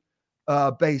black-white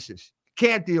basis?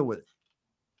 Can't deal with it.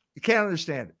 You can't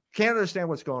understand it. Can't understand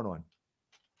what's going on.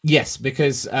 Yes,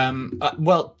 because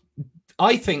well,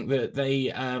 I think that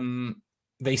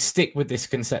they stick with this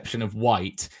conception of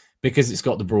white because it's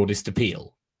got the broadest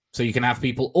appeal. So you can have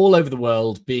people all over the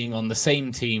world being on the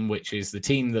same team, which is the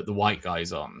team that the white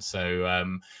guy's on.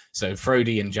 So so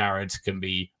Frody and Jared can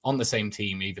be on the same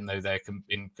team, even though they're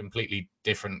in completely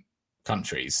different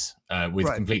countries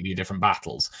with completely different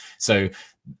battles. So,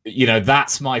 you know,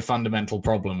 that's my fundamental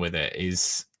problem with it,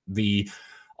 is the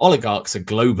oligarchs are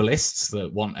globalists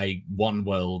that want a one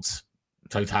world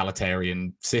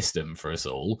totalitarian system for us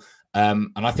all.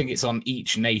 And I think it's on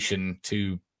each nation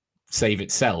to save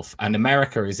itself. And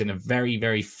America is in a very,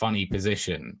 very funny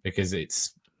position because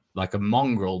it's like a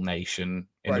mongrel nation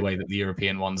in the way that the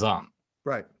European ones aren't.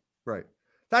 Right.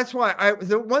 That's why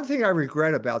the one thing I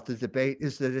regret about the debate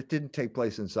is that it didn't take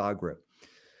place in Zagreb,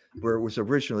 where it was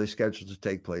originally scheduled to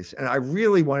take place. And I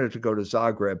really wanted to go to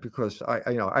Zagreb because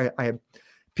I have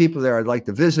people there I'd like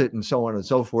to visit and so on and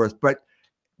so forth. But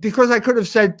because I could have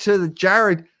said to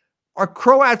Jared, are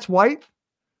Croats white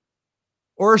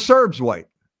or are Serbs white?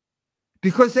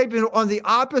 Because they've been on the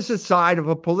opposite side of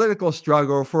a political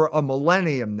struggle for a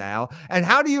millennium now. And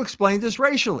how do you explain this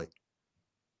racially?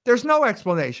 There's no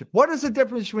explanation. What is the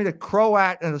difference between a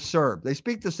Croat and a Serb? They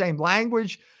speak the same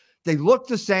language. They look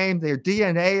the same. Their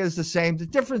DNA is the same. The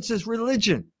difference is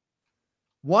religion.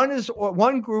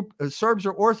 One group, Serbs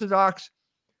are Orthodox,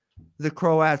 the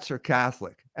Croats are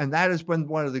Catholic. And that has been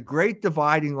one of the great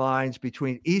dividing lines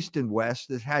between East and West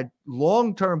that had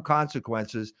long-term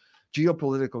consequences,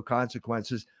 geopolitical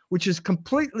consequences, which is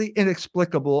completely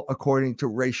inexplicable according to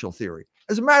racial theory.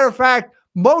 As a matter of fact,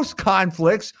 most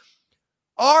conflicts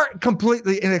are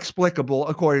completely inexplicable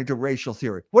according to racial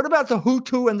theory. What about the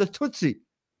Hutu and the Tutsi?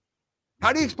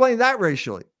 How do you explain that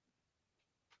racially?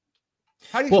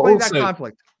 How do you explain that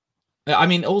conflict? I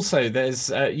mean, also,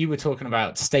 there's you were talking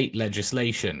about state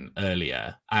legislation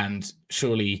earlier, and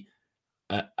surely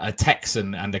a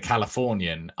Texan and a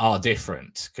Californian are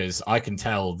different, because I can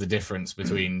tell the difference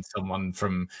between someone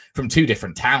from two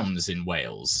different towns in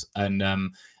Wales,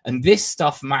 and this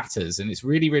stuff matters, and it's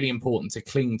really, really important to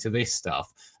cling to this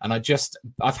stuff. And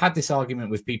I've had this argument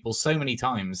with people so many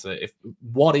times that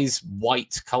what is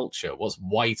white culture? What's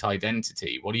white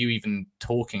identity? What are you even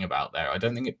talking about there? I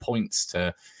don't think it points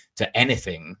to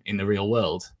anything in the real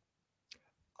world.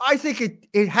 I think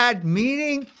it had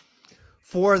meaning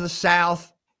for the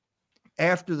South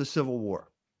after the Civil War.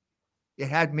 It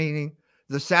had meaning.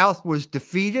 The South was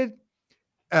defeated.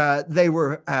 They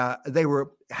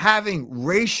were having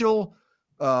racial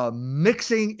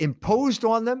mixing imposed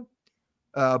on them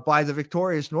by the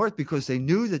victorious North, because they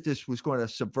knew that this was going to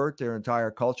subvert their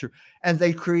entire culture, and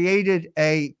they created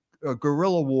a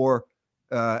guerrilla war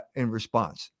in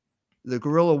response. The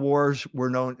guerrilla wars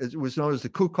was known as the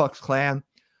Ku Klux Klan.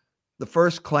 The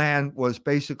first Klan was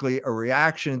basically a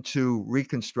reaction to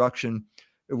Reconstruction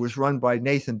It was run by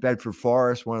Nathan Bedford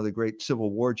Forrest, one of the great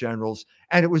Civil War generals.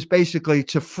 And it was basically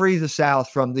to free the South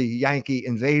from the Yankee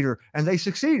invader. And they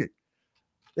succeeded.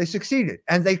 They succeeded.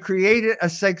 And they created a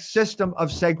system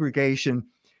of segregation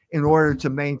in order to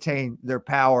maintain their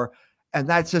power. And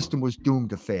that system was doomed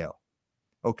to fail.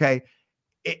 Okay.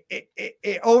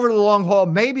 Over the long haul,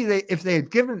 maybe if they had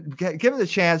given the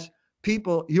chance,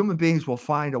 human beings will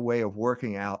find a way of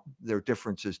working out their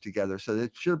differences together. So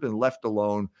it should have been left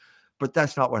alone. But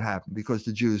that's not what happened because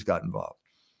the Jews got involved.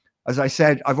 As I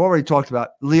said, I've already talked about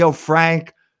Leo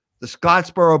Frank, the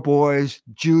Scottsboro Boys,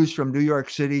 Jews from New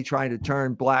York City trying to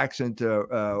turn blacks into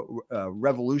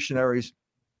revolutionaries.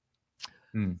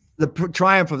 The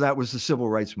triumph of that was the civil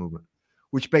rights movement,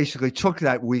 which basically took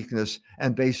that weakness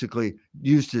and basically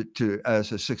used it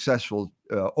as a successful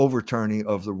overturning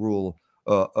of the rule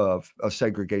of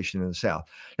segregation in the South.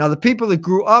 Now, the people that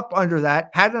grew up under that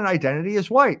had an identity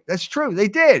as white. That's true. They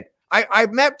did. I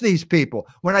met these people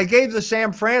when I gave the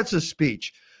Sam Francis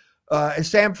speech. And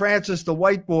Sam Francis, the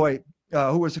white boy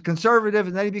who was a conservative,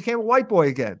 and then he became a white boy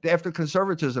again after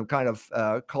conservatism kind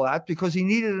of collapsed because he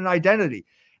needed an identity.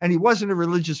 And he wasn't a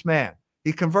religious man.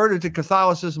 He converted to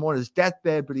Catholicism on his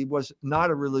deathbed, but he was not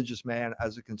a religious man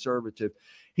as a conservative.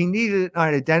 He needed an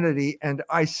identity. And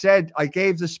I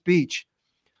gave the speech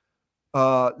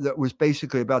that was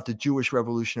basically about the Jewish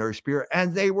revolutionary spirit,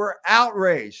 and they were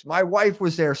outraged. My wife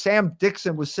was there. Sam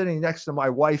Dixon was sitting next to my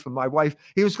wife, and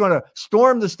he was going to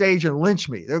storm the stage and lynch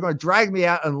me. They're going to drag me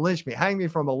out and lynch me, hang me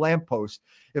from a lamppost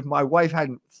if my wife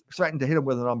hadn't threatened to hit him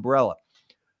with an umbrella.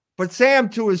 But Sam,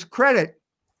 to his credit,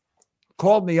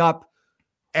 called me up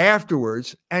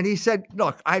afterwards, and he said,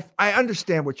 look, I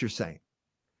understand what you're saying.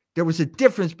 There was a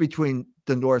difference between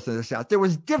the North and the South. There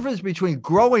was a difference between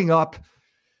growing up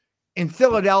in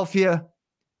Philadelphia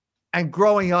and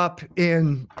growing up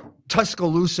in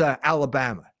Tuscaloosa,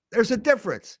 Alabama. There's a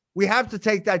difference. We have to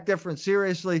take that difference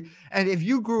seriously. And if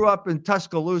you grew up in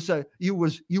Tuscaloosa, you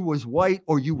was white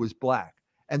or you was black.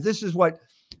 And this is what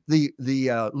the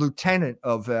lieutenant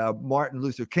of Martin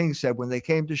Luther King said when they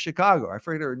came to Chicago. I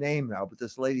forget her name now, but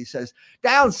this lady says,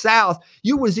 down south,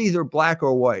 you was either black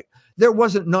or white. There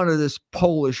wasn't none of this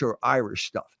Polish or Irish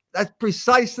stuff. That's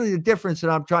precisely the difference that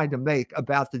I'm trying to make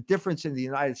about the difference in the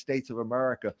United States of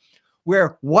America,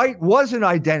 where white was an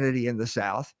identity in the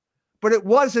South, but it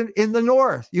wasn't in the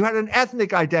North. You had an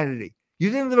ethnic identity. You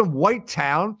didn't live in White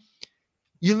Town.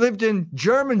 You lived in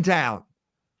Germantown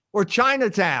or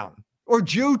Chinatown or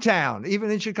Jewtown. Even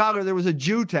in Chicago, there was a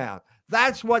Jewtown.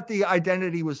 That's what the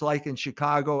identity was like in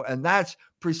Chicago, and that's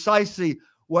precisely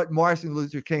what Martin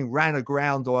Luther King ran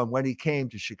aground on when he came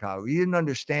to Chicago. He didn't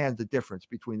understand the difference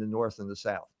between the North and the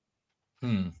South.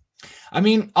 I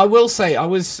mean, I will say I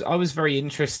was very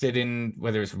interested in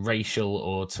whether it's racial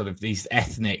or sort of these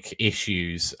ethnic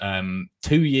issues 2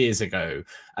 years ago,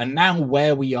 and now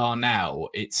where we are now,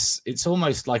 it's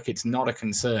almost like it's not a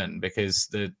concern because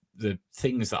the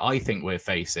things that I think we're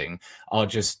facing are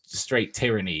just straight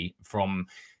tyranny from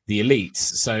the elites.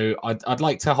 So I'd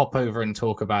like to hop over and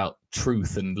talk about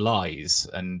truth and lies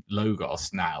and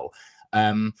logos now.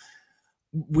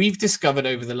 We've discovered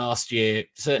over the last year,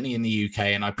 certainly in the UK,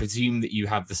 and I presume that you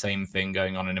have the same thing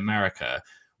going on in America,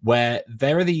 where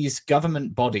there are these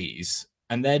government bodies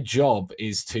and their job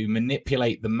is to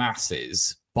manipulate the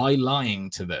masses by lying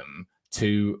to them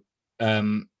to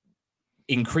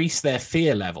increase their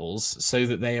fear levels so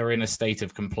that they are in a state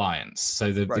of compliance.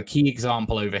 So the key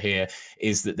example over here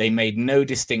is that they made no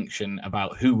distinction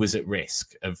about who was at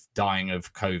risk of dying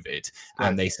of COVID. Right.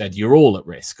 And they said, you're all at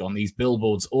risk on these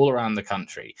billboards all around the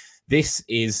country. This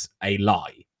is a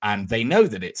lie. And they know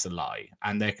that it's a lie.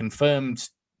 And they're confirmed,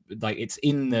 like it's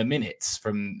in the minutes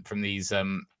from these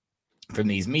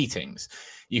meetings.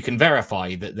 You can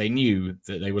verify that they knew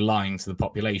that they were lying to the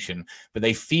population, but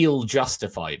they feel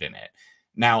justified in it.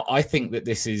 Now, I think that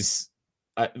this is,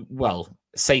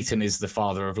 Satan is the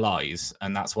father of lies,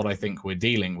 and that's what I think we're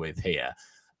dealing with here.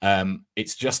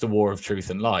 It's just a war of truth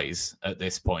and lies at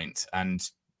this point, and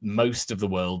most of the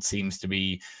world seems to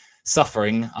be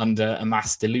suffering under a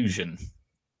mass delusion.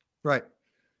 Right.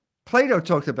 Plato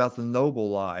talked about the noble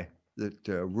lie that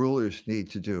rulers need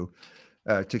to do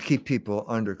to keep people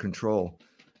under control.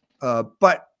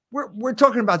 But we're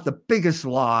talking about the biggest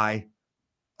lie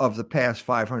of the past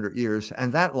 500 years,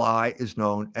 and that lie is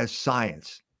known as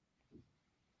science.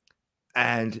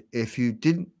 And if you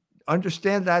didn't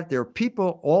understand that, there are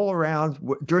people all around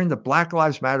during the Black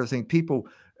Lives Matter thing, people,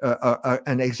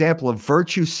 an example of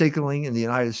virtue signaling in the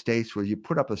United States where you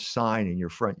put up a sign in your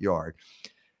front yard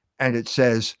and it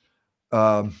says,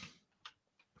 love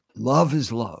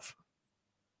is love.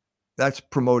 That's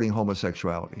promoting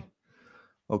homosexuality.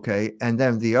 Okay. And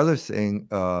then the other thing,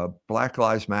 Black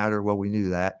Lives Matter. Well, we knew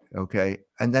that. Okay.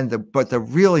 And then but the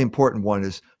really important one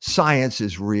is science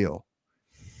is real.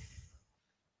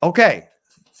 Okay.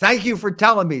 Thank you for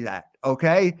telling me that.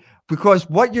 Okay. Because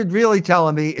what you're really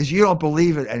telling me is you don't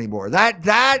believe it anymore.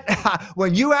 That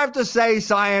when you have to say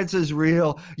science is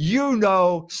real, you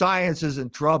know science is in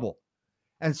trouble.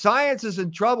 And science is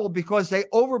in trouble because they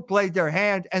overplayed their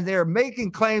hand and they're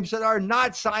making claims that are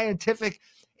not scientific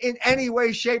in any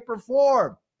way, shape, or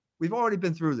form. We've already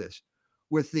been through this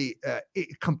with the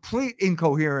complete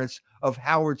incoherence of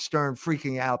Howard Stern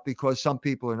freaking out because some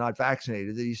people are not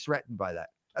vaccinated, that he's threatened by that.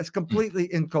 That's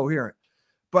completely incoherent.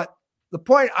 But the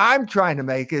point I'm trying to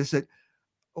make is that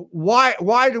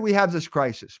why do we have this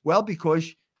crisis? Well,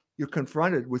 because you're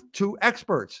confronted with two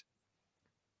experts.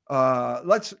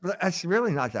 That's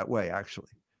really not that way, actually.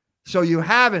 So you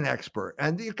have an expert,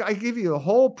 and I give you a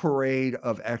whole parade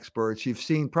of experts.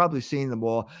 You've probably seen them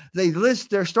all.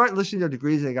 They're starting listing their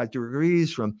degrees. They got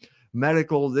degrees from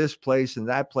medical, this place and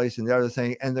that place and the other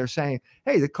thing. And they're saying,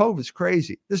 hey, the COVID's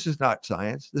crazy. This is not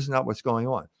science. This is not what's going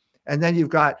on. And then you've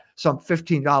got some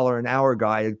 $15 an hour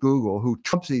guy at Google who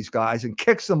trumps these guys and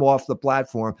kicks them off the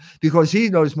platform because he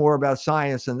knows more about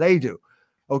science than they do.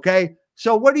 Okay.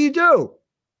 So what do?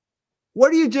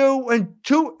 What do you do when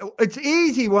it's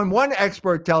easy when one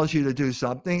expert tells you to do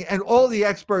something and all the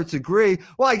experts agree.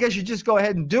 Well, I guess you just go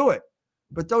ahead and do it.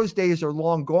 But those days are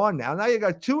long gone now. Now you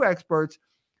got two experts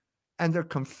and they're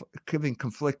giving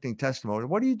conflicting testimony.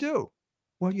 What do?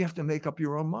 Well, you have to make up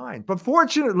your own mind. But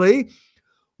fortunately,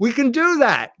 we can do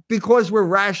that because we're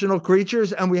rational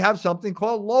creatures and we have something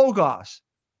called Logos.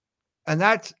 And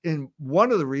that's in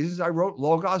one of the reasons I wrote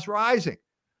Logos Rising,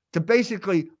 to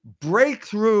basically break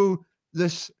through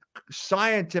this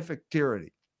scientific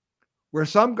tyranny where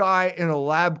some guy in a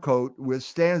lab coat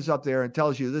stands up there and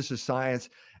tells you this is science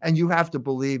and you have to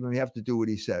believe him, you have to do what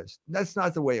he says. That's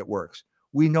not the way it works.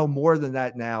 We know more than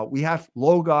that now. We have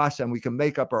Logos and we can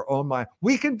make up our own mind.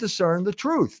 We can discern the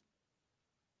truth.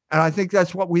 And I think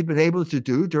that's what we've been able to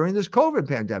do during this COVID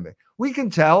pandemic. We can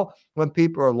tell when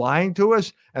people are lying to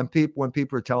us and when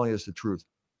people are telling us the truth.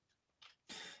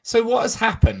 So what has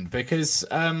happened? Because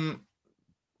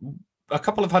a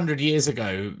couple of hundred years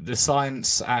ago, the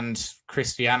science and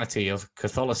Christianity of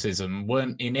Catholicism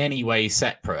weren't in any way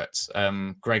separate.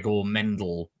 Gregor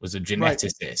Mendel was a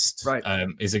geneticist, right.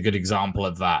 Is a good example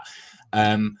of that.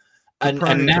 And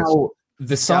now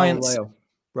the science,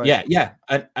 right. yeah.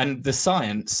 And the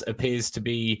science appears to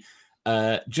be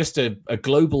just a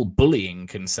global bullying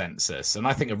consensus. And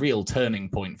I think a real turning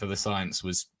point for the science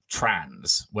was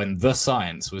trans, when the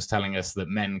science was telling us that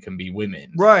men can be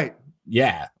women. Right.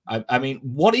 Yeah. I mean,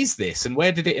 what is this and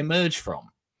where did it emerge from?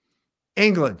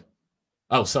 England.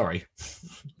 Oh, sorry.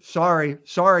 Sorry,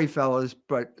 fellas.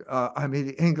 But I mean,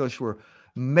 the English were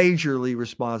majorly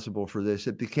responsible for this.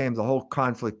 It became the whole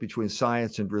conflict between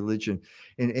science and religion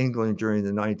in England during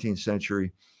the 19th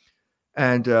century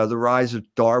and the rise of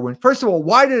Darwin. First of all,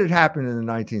 why did it happen in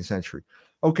the 19th century?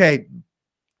 Okay,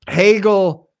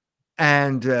 Hegel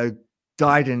and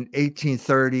died in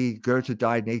 1830. Goethe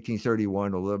died in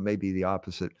 1831, although it may be the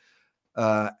opposite.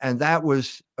 And that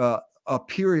was a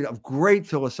period of great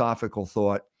philosophical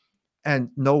thought, and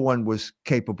no one was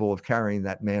capable of carrying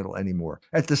that mantle anymore.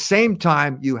 At the same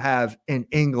time, you have in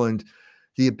England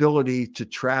the ability to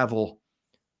travel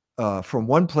from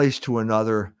one place to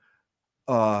another.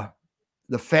 The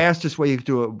fastest way you could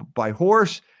do it by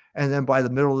horse, and then by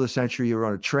the middle of the century, you're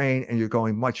on a train and you're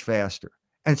going much faster.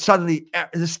 And suddenly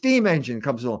the steam engine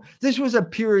comes along. This was a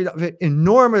period of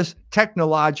enormous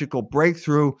technological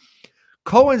breakthrough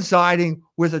coinciding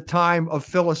with a time of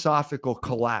philosophical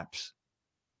collapse.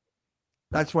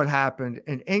 That's what happened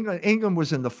in England. England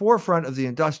was in the forefront of the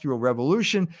Industrial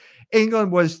Revolution.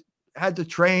 England had the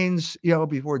trains,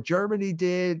 before Germany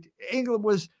did.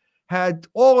 England had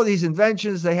all of these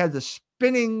inventions. They had the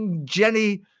spinning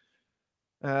jenny,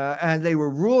 and they were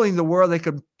ruling the world. They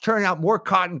could turn out more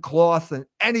cotton cloth than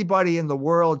anybody in the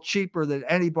world, cheaper than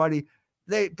anybody.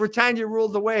 Britannia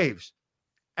ruled the waves.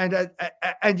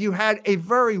 And you had a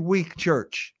very weak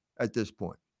church at this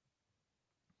point.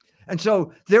 And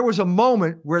so there was a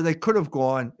moment where they could have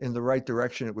gone in the right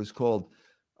direction. It was called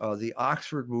the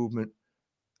Oxford Movement,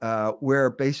 where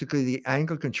basically the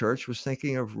Anglican Church was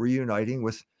thinking of reuniting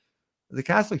with the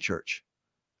Catholic Church,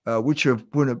 which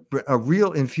would have been a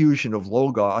real infusion of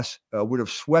Logos, would have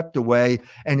swept away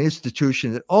an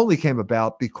institution that only came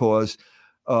about because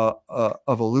of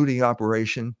a looting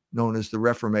operation known as the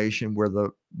Reformation, where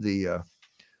the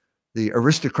The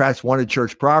aristocrats wanted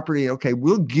church property. Okay,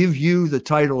 we'll give you the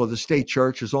title of the state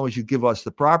church as long as you give us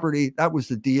the property. That was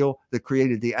the deal that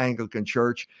created the Anglican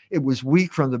Church. It was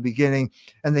weak from the beginning,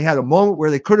 and they had a moment where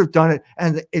they could have done it,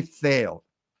 and it failed.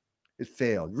 It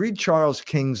failed. Read Charles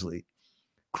Kingsley,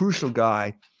 crucial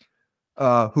guy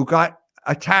who got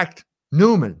attacked.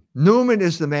 Newman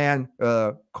is the man,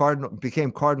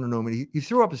 became Cardinal Newman. He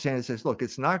threw up his hand and says, look,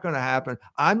 it's not going to happen.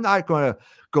 I'm not going to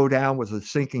go down with a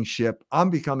sinking ship. I'm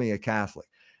becoming a Catholic.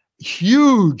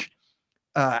 Huge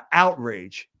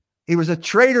outrage. He was a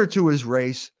traitor to his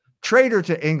race, traitor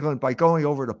to England by going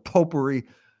over to popery.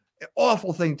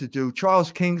 Awful thing to do. Charles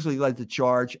Kingsley led the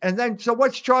charge. And then, so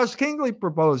what's Charles Kingsley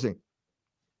proposing?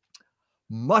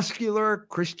 Muscular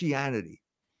Christianity.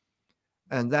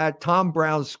 And that Tom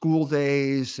Brown school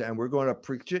days, and we're going to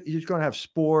preach. He's going to have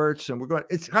sports, and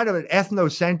it's kind of an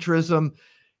ethnocentrism.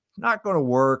 Not going to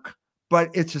work, but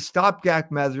it's a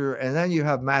stopgap measure. And then you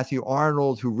have Matthew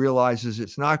Arnold, who realizes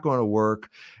it's not going to work.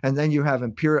 And then you have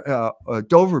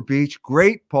Dover Beach,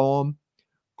 great poem,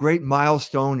 great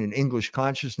milestone in English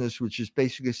consciousness, which is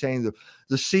basically saying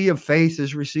the sea of faith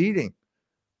is receding.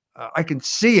 I can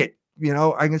see it,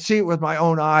 I can see it with my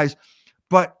own eyes.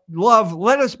 But love,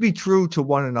 let us be true to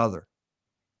one another.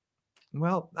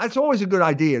 Well, that's always a good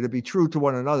idea, to be true to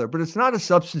one another, but it's not a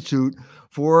substitute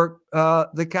for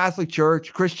the Catholic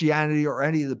Church, Christianity, or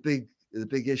any of the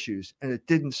big issues. And it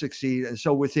didn't succeed. And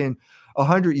so within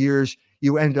 100 years,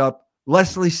 you end up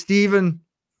Leslie Stephen,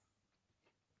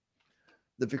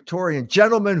 the Victorian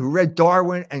gentleman who read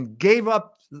Darwin and gave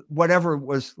up whatever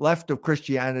was left of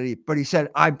Christianity. But he said,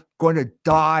 I'm going to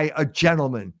die a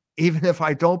gentleman. Even if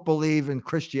I don't believe in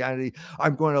Christianity,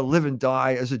 I'm going to live and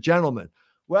die as a gentleman.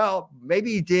 Well,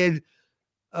 maybe he did,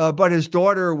 but his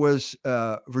daughter was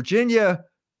Virginia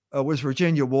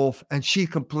Woolf, and she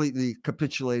completely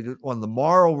capitulated on the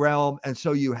moral realm. And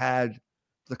so you had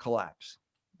the collapse.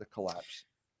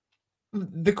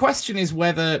 The question is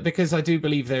whether, because I do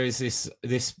believe there is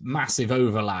this massive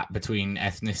overlap between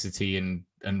ethnicity and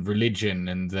religion,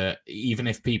 and that even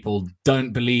if people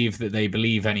don't believe that they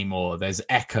believe anymore, there's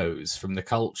echoes from the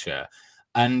culture.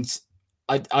 And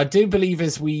I do believe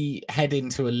as we head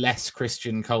into a less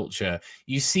Christian culture,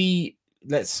 you see,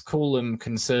 let's call them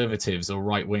conservatives or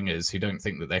right-wingers who don't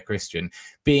think that they're Christian,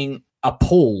 being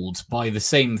appalled by the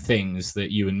same things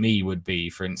that you and me would be,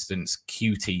 for instance,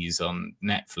 cuties on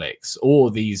Netflix,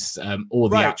 or these or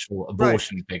the actual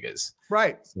abortion figures.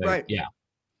 Right. Yeah.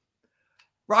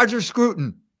 Roger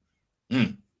Scruton,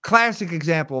 classic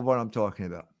example of what I'm talking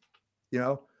about,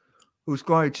 who's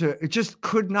it just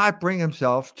could not bring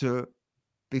himself to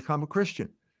become a Christian.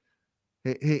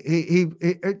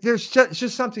 There's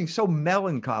just something so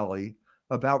melancholy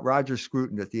about Roger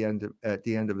Scruton at the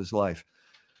end of his life.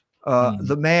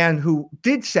 The man who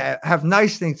did have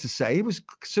nice things to say. He was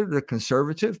considered a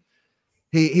conservative.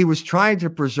 He was trying to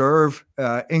preserve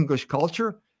English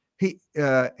culture. He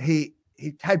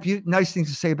had nice things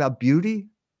to say about beauty,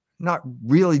 not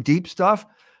really deep stuff.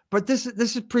 But this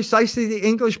is precisely the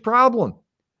English problem.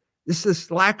 This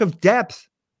lack of depth.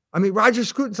 I mean, Roger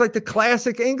Scruton's like the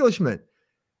classic Englishman.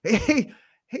 He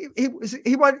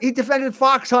defended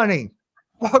fox hunting.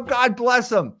 Well, God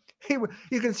bless him.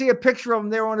 You can see a picture of him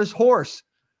there on his horse,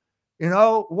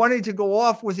 wanting to go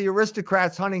off with the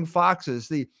aristocrats hunting foxes,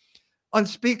 the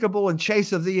unspeakable and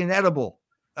chase of the inedible.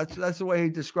 That's the way he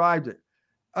described it.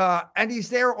 And he's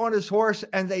there on his horse,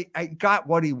 and I got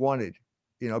what he wanted.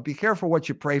 Be careful what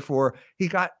you pray for. He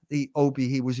got the Obi.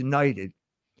 He was knighted.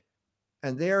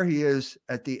 And there he is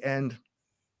at the end,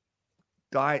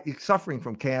 died, suffering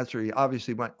from cancer. He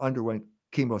obviously underwent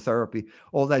chemotherapy.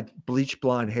 All that bleach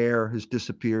blonde hair has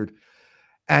disappeared.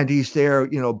 And he's there,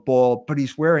 bald, but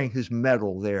he's wearing his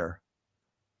medal there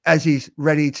as he's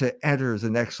ready to enter the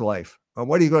next life. And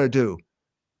what are you going to do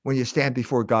when you stand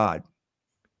before God?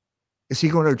 Is he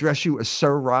going to address you as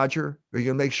Sir Roger? Are you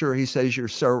going to make sure he says you're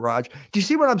Sir Roger? Do you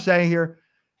see what I'm saying here?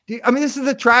 This is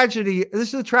the tragedy.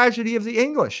 This is the tragedy of the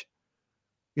English.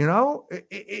 You want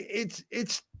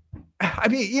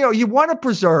to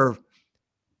preserve.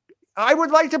 I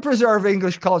would like to preserve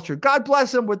English culture. God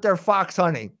bless them with their fox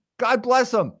hunting. God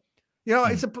bless them.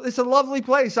 It's a lovely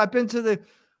place. I've been to the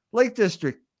Lake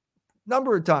District a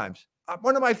number of times.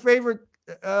 One of my favorite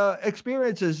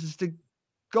experiences is to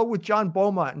go with John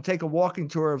Beaumont and take a walking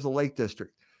tour of the Lake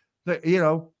District.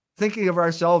 Thinking of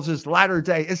ourselves as latter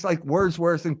day. It's like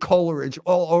Wordsworth and Coleridge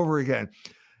all over again.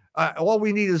 All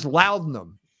we need is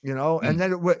laudanum, and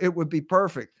then it would be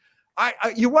perfect.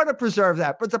 You want to preserve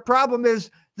that, but the problem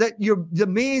is that the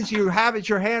means you have at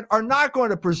your hand are not going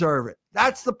to preserve it.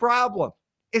 That's the problem.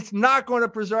 It's not going to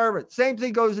preserve it. Same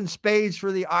thing goes in spades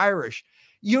for the Irish.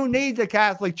 You need the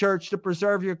Catholic Church to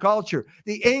preserve your culture.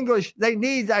 The English, they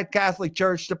need that Catholic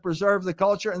Church to preserve the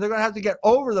culture, and they're going to have to get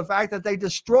over the fact that they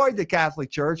destroyed the Catholic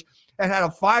Church and had a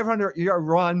 500-year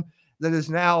run that is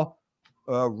now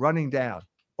running down.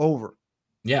 Over.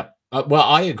 Yeah. Well,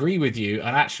 I agree with you.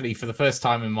 And actually, for the first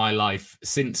time in my life,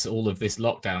 since all of this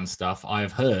lockdown stuff, I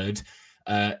have heard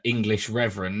English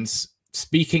reverends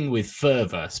speaking with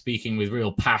fervor, speaking with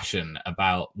real passion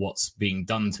about what's being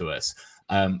done to us.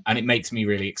 And it makes me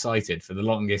really excited. For the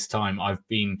longest time, I've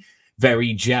been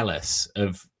very jealous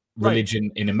of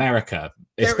religion in America.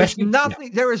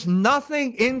 There is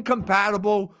nothing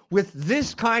incompatible with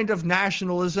this kind of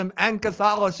nationalism and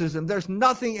Catholicism. There's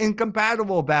nothing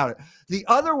incompatible about it. The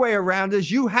other way around is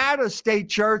you had a state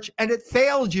church and it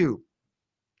failed you.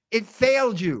 It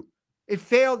failed you. It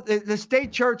failed. The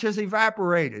state church has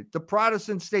evaporated. The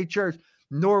Protestant state church,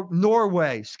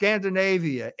 Norway,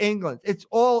 Scandinavia, England, it's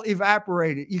all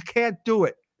evaporated. You can't do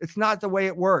it. It's not the way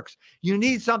it works. You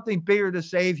need something bigger to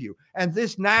save you. And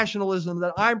this nationalism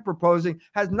that I'm proposing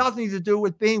has nothing to do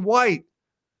with being white.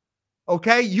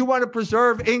 Okay? You want to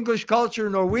preserve English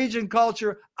culture, Norwegian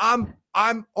culture. I'm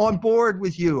on board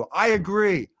with you. I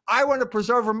agree. I want to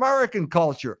preserve American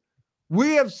culture.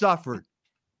 We have suffered.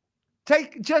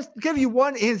 Just give you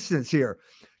one instance here.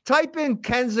 Type in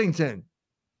Kensington.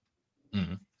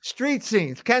 Mm-hmm. Street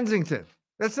scenes, Kensington.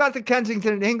 That's not the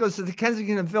Kensington in England, it's the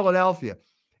Kensington in Philadelphia.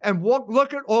 And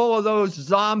look at all of those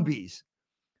zombies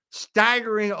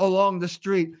staggering along the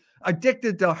street,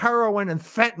 addicted to heroin and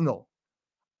fentanyl.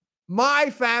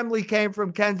 My family came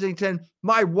from Kensington.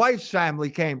 My wife's family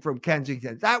came from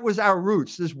Kensington. That was our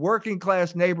roots, this working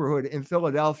class neighborhood in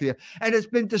Philadelphia. And it's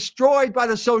been destroyed by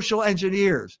the social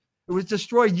engineers. It was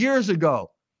destroyed years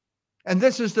ago. And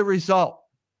this is the result.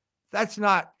 That's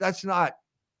not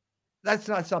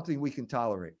something we can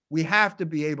tolerate. We have to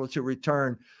be able to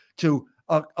return to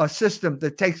a system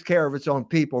that takes care of its own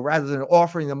people rather than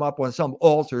offering them up on some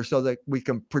altar so that we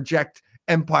can project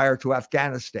empire to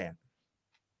Afghanistan.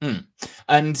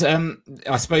 And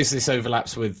I suppose this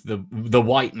overlaps with the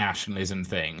white nationalism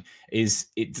thing.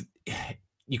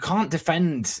 You can't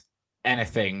defend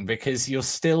anything because you're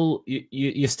still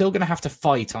going to have to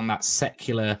fight on that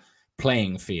secular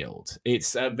playing field.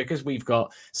 It's because we've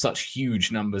got such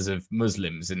huge numbers of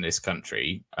Muslims in this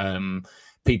country.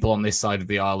 People on this side of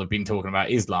the aisle have been talking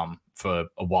about Islam for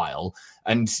a while,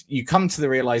 and you come to the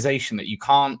realization that you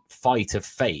can't fight a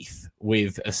faith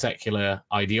with a secular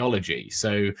ideology.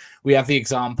 So we have the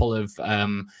example of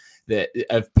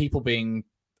people being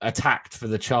attacked for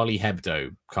the Charlie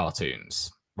Hebdo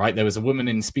cartoons. Right, there was a woman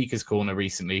in Speaker's Corner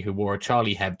recently who wore a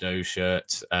Charlie Hebdo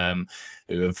shirt,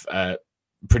 who have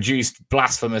produced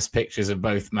blasphemous pictures of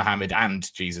both Muhammad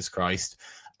and Jesus Christ,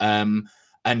 and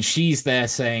she's there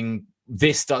saying,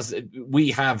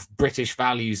 we have British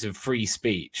values of free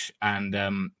speech, and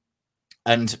I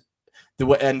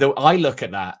look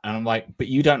at that and I'm like, but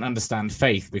you don't understand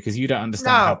faith because you don't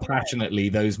understand how passionately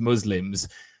those Muslims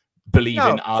believe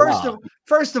in Allah.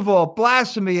 First of all,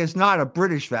 blasphemy is not a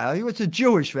British value; it's a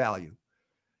Jewish value.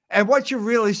 And what you're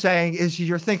really saying is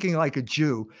you're thinking like a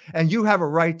Jew, and you have a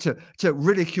right to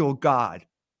ridicule God.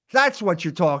 That's what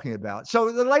you're talking about.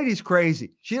 So the lady's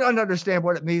crazy. She doesn't understand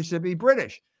what it means to be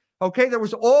British. Okay, there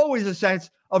was always a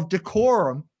sense of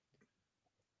decorum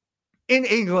in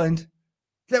England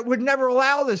that would never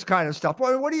allow this kind of stuff.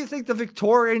 Well, what do you think the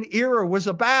Victorian era was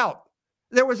about?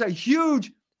 There was a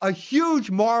huge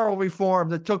moral reform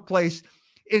that took place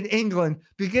in England,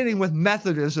 beginning with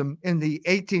Methodism in the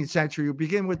 18th century. You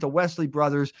begin with the Wesley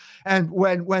brothers. And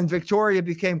when Victoria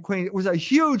became queen, it was a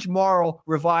huge moral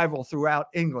revival throughout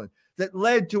England that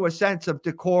led to a sense of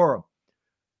decorum.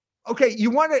 Okay, you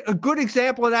want a good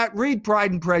example of that? Read Pride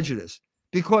and Prejudice,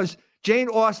 because Jane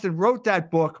Austen wrote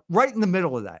that book right in the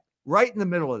middle of that.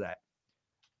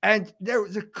 And there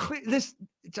was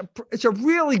it's a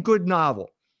really good novel.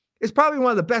 It's probably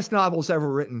one of the best novels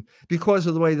ever written because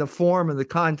of the way the form and the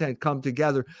content come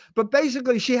together. But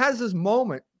basically, she has this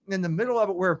moment in the middle of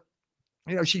it where,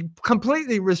 she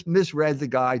completely misread the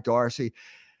guy, Darcy.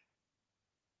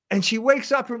 And she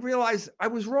wakes up and realizes, I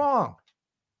was wrong.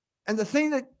 And the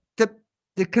thing that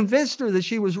convinced her that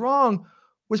she was wrong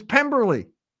was Pemberley,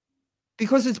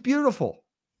 because it's beautiful.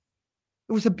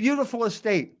 It was a beautiful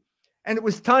estate, and it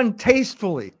was done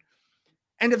tastefully.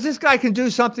 And if this guy can do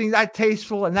something that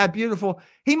tasteful and that beautiful,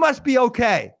 he must be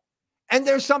okay. And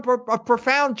there's a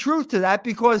profound truth to that,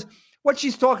 because what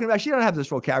she's talking about, she doesn't have this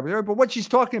vocabulary, but what she's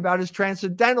talking about is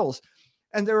transcendentals.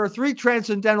 And there are 3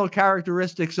 transcendental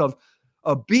characteristics of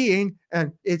being,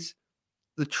 and it's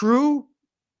the true,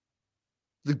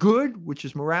 the good, which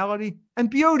is morality, and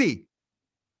beauty.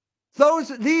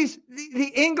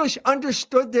 The English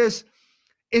understood this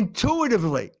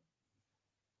intuitively.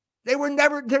 They're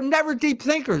never deep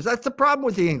thinkers. That's the problem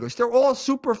with the English. They're all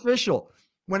superficial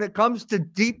when it comes to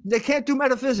deep. They can't do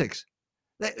metaphysics.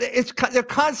 They're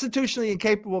constitutionally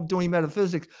incapable of doing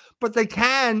metaphysics, but they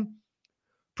can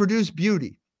produce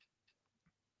beauty.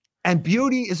 And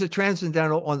beauty is a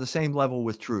transcendental on the same level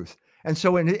with truth. And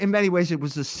so in many ways, it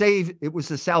was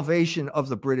the salvation of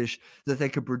the British that they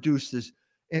could produce this,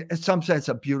 in some sense,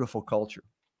 a beautiful culture.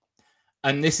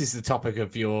 And this is the topic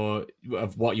of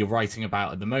what you're writing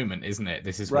about at the moment, isn't it?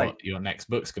 This is right. What your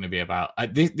next book's going to be about.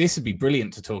 This would be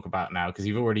brilliant to talk about now, because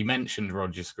you've already mentioned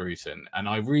Roger Scruton, and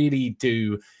I really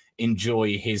do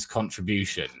enjoy his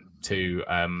contribution to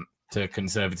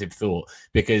conservative thought,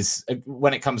 because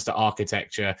when it comes to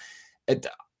architecture,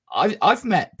 I've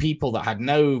met people that had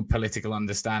no political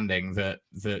understanding that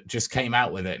just came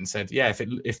out with it and said, yeah,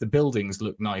 if the buildings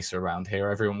look nicer around here,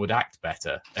 everyone would act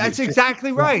better. And That's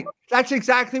exactly right. That's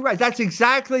exactly right. That's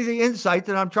exactly the insight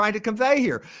that I'm trying to convey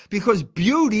here, because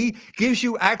beauty gives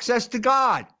you access to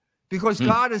God, because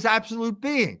God is absolute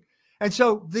being. And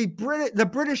so the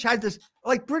British had this,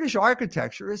 like, British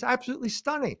architecture is absolutely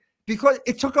stunning because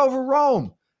it took over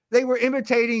Rome. They were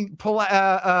imitating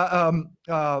Christopher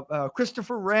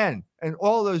Wren and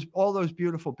all those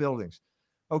beautiful buildings.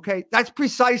 Okay, that's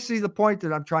precisely the point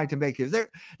that I'm trying to make here.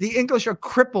 The English are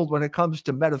crippled when it comes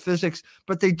to metaphysics,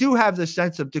 but they do have the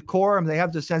sense of decorum. They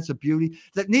have the sense of beauty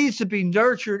that needs to be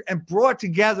nurtured and brought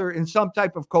together in some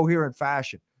type of coherent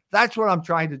fashion. That's what I'm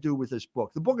trying to do with this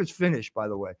book. The book is finished, by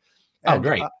the way. And,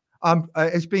 great.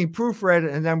 It's being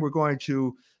proofread, and then we're going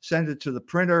to send it to the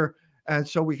printer. And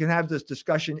so we can have this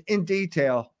discussion in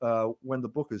detail when the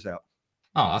book is out.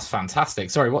 Oh, that's fantastic.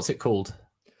 Sorry, what's it called?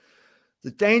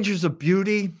 The Dangers of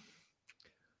Beauty,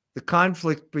 the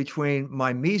Conflict Between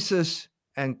Mimesis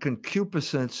and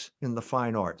Concupiscence in the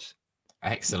Fine Arts.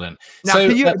 Excellent. Now,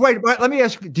 wait, let me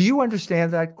ask you, do you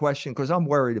understand that question? Because I'm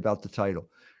worried about the title.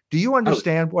 Do you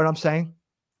understand what I'm saying?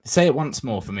 Say it once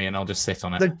more for me and I'll just sit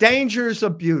on it. The Dangers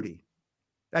of Beauty.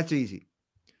 That's easy.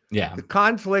 Yeah. The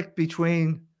conflict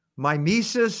between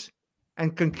mimesis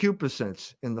and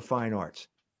concupiscence in the fine arts.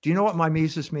 Do you know what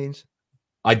mimesis means?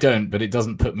 I don't, but it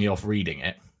doesn't put me off reading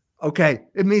it. Okay.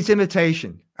 It means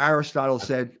imitation. Aristotle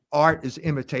said art is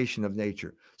imitation of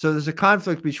nature. So there's a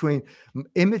conflict between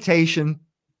imitation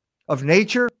of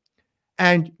nature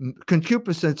and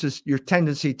concupiscence is your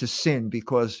tendency to sin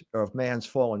because of man's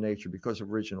fallen nature, because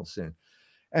of original sin.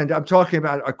 And I'm talking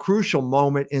about a crucial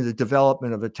moment in the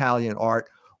development of Italian art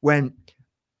when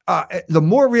the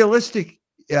more realistic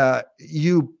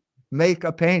you make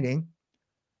a painting,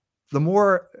 the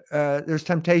more there's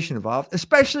temptation involved,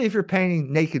 especially if you're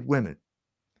painting naked women.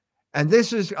 And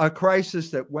this is a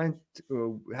crisis that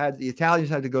the Italians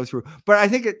had to go through. But I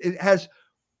think it has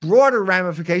broader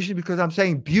ramifications, because I'm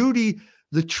saying beauty,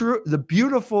 the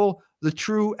beautiful, the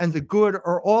true, and the good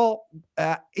are all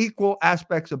equal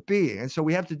aspects of being. And so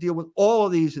we have to deal with all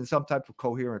of these in some type of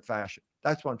coherent fashion.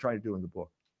 That's what I'm trying to do in the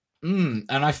book. And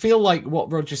I feel like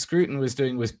what Roger Scruton was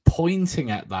doing was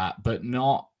pointing at that, but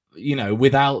not,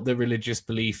 without the religious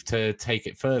belief to take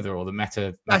it further, or the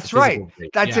meta. That's right.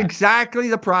 That's exactly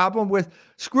the problem with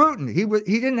Scruton. He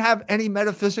didn't have any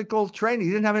metaphysical training.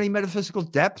 He didn't have any metaphysical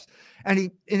depth, and he,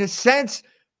 in a sense,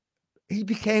 he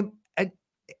became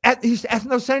he's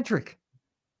ethnocentric,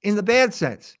 in the bad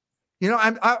sense.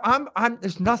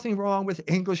 There's nothing wrong with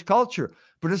English culture,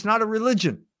 but it's not a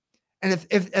religion. And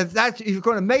if you're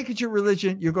going to make it your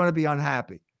religion, you're going to be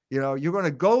unhappy. You're going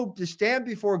to go to stand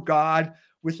before God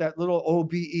with that little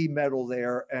OBE medal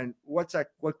there, and what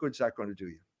good's that going to do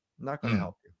you? Not going to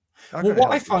help you. Well,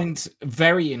 what I find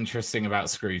very interesting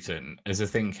about Scruton as a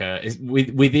thinker is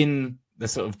within the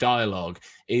sort of dialogue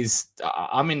is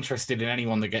I'm interested in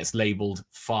anyone that gets labeled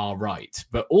far right,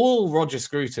 but all Roger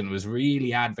Scruton was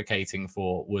really advocating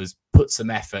for was put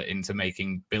some effort into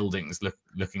making buildings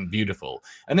looking beautiful.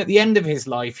 And at the end of his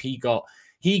life, he got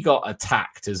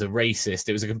attacked as a racist.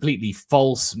 It was a completely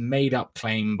false, made up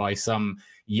claim by some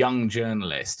young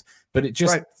journalist, but it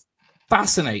just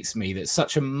fascinates me that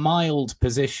such a mild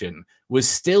position was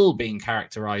still being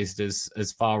characterized as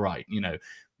far right.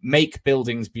 Make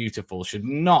buildings beautiful should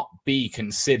not be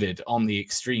considered on the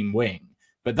extreme wing,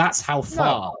 but that's how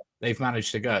far they've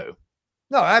managed to go.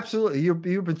 No, absolutely. You've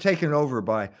been taken over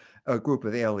by a group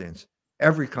of aliens.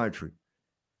 Every country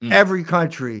in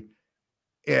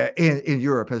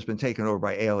Europe has been taken over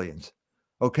by aliens.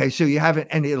 Okay, so you have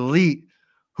an elite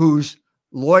whose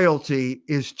loyalty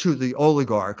is to the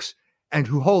oligarchs and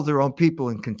who hold their own people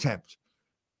in contempt.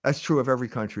 That's true of every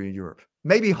country in Europe.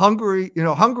 Maybe Hungary,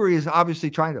 Hungary is obviously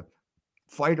trying to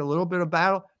fight a little bit of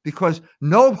battle, because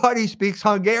nobody speaks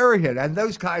Hungarian. And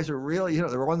those guys are really,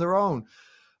 they're on their own.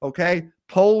 Okay.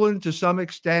 Poland to some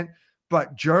extent,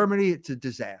 but Germany, it's a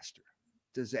disaster.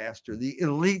 The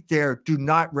elite there do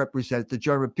not represent the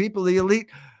German people. The elite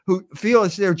who feel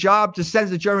it's their job to send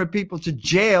the German people to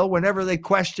jail whenever they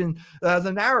question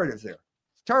the narrative there.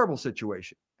 It's a terrible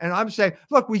situation. And I'm saying,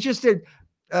 look, we just did,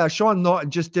 Sean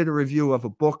Norton just did a review of a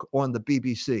book on the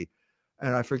BBC.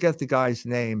 And I forget the guy's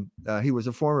name. He was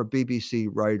a former BBC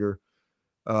writer.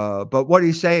 But what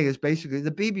he's saying is basically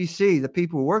the BBC, the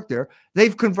people who work there,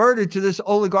 they've converted to this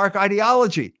oligarch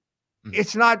ideology.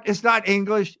 It's not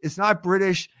English. It's not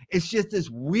British. It's just this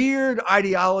weird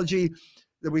ideology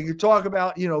that we could talk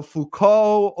about,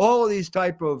 Foucault, all of these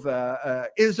type of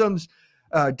isms,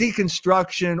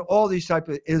 deconstruction, all these type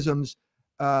of isms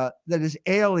that is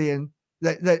alien,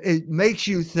 that it makes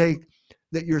you think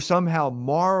that you're somehow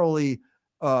morally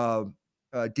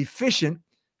deficient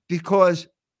because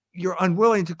you're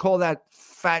unwilling to call that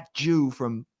fat Jew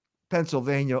from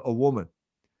Pennsylvania a woman.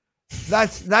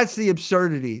 That's the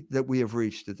absurdity that we have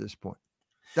reached at this point.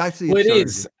 That's the absurdity. It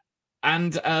is.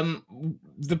 And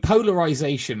the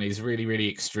polarization is really, really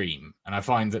extreme. And I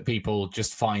find that people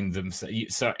just find them.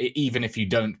 So even if you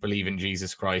don't believe in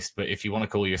Jesus Christ, but if you want to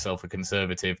call yourself a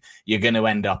conservative, you're going to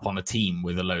end up on a team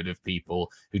with a load of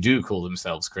people who do call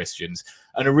themselves Christians.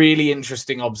 And a really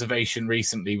interesting observation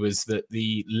recently was that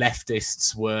the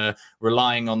leftists were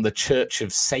relying on the Church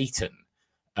of Satan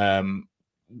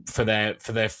for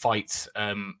their fight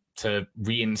to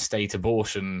reinstate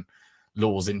abortion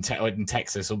laws in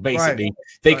Texas, or basically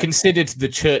they considered the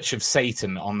Church of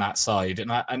Satan on that side,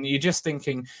 and you're just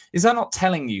thinking, is that not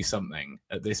telling you something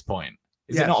at this point?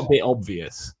 Is it not a bit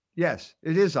obvious? Yes,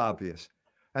 it is obvious.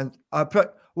 And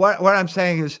what I'm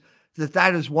saying is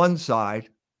that is one side,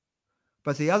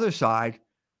 but the other side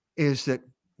is that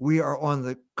we are on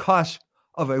the cusp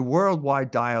of a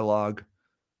worldwide dialogue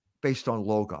based on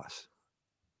logos.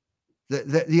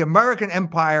 The American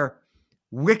empire,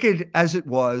 wicked as it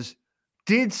was,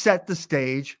 did set the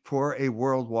stage for a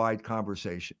worldwide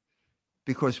conversation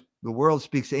because the world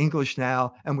speaks English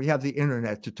now and we have the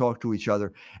internet to talk to each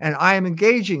other. And I am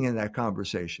engaging in that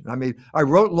conversation. I mean, I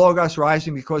wrote Logos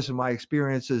Rising because of my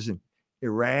experiences in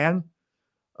Iran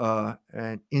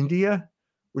and India,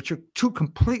 which are two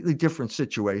completely different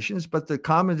situations, but the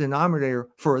common denominator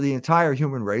for the entire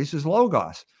human race is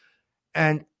Logos.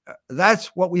 And that's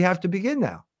what we have to begin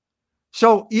now.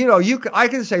 So, I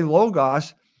can say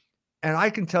Logos, and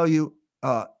I can tell you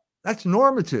that's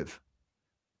normative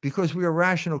because we are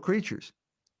rational creatures.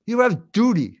 You have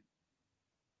duty.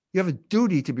 You have a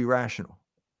duty to be rational.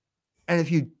 And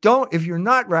if you're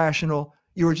not rational,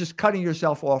 you are just cutting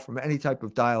yourself off from any type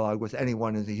of dialogue with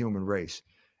anyone in the human race.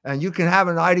 And you can have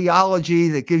an ideology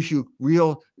that gives you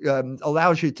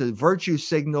allows you to virtue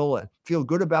signal and feel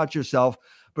good about yourself.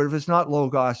 But if it's not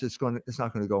Logos, it's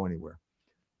not going to go anywhere.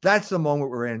 That's the moment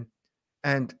we're in.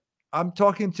 And I'm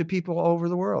talking to people all over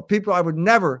the world, people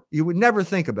you would never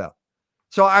think about.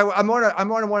 So I'm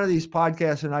on one of these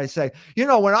podcasts and I say,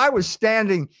 when I was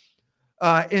standing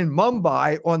in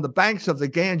Mumbai on the banks of the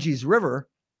Ganges River,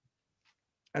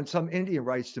 and some Indian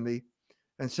writes to me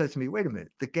and says to me, wait a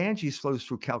minute, the Ganges flows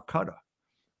through Calcutta.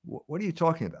 What are you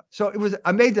talking about? So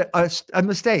I made a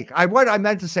mistake. What I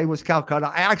meant to say was Calcutta.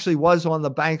 I actually was on the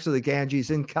banks of the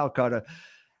Ganges in Calcutta.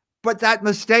 But that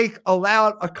mistake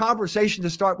allowed a conversation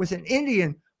to start with an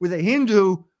Indian, with a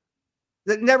Hindu,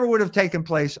 that never would have taken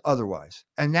place otherwise.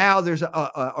 And now there's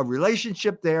a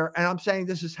relationship there. And I'm saying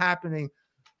this is happening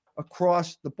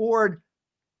across the board,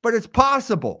 but it's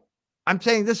possible. I'm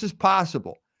saying this is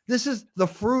possible. This is the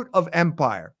fruit of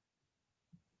empire.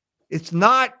 It's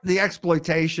not the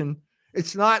exploitation.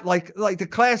 It's not like the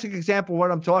classic example of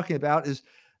what I'm talking about is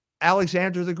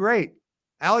Alexander the Great.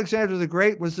 Alexander the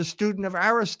Great was the student of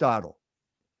Aristotle.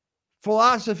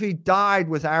 Philosophy died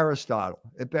with Aristotle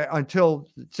until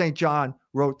St. John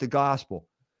wrote the gospel.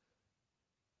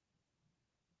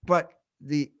 But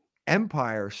the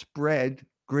empire spread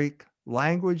Greek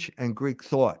language and Greek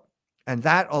thought. And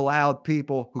that allowed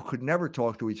people who could never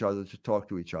talk to each other to talk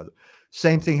to each other.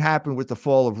 Same thing happened with the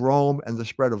fall of Rome and the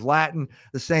spread of Latin.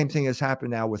 The same thing has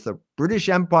happened now with the British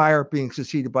Empire being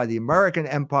succeeded by the American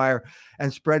Empire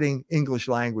and spreading English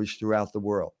language throughout the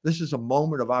world. This is a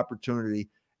moment of opportunity,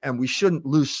 and we shouldn't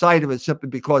lose sight of it simply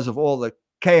because of all the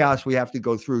chaos we have to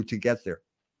go through to get there.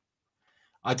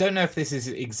 I don't know if this is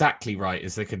exactly right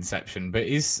as the conception, but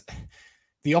is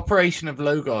the operation of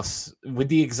Logos, with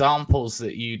the examples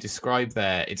that you describe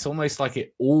there, it's almost like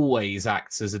it always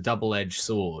acts as a double-edged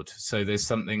sword. So there's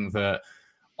something that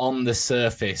on the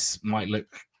surface might look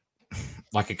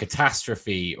like a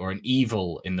catastrophe or an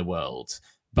evil in the world,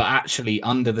 but actually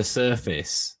under the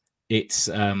surface, it's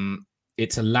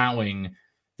allowing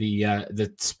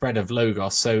the spread of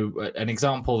logos. So an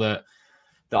example that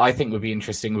I think would be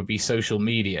interesting would be social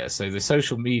media. So the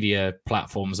social media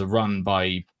platforms are run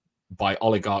by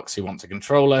oligarchs who want to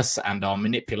control us and are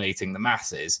manipulating the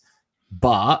masses.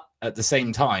 But at the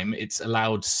same time, it's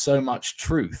allowed so much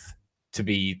truth to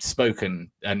be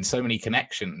spoken and so many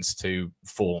connections to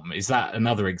form. Is that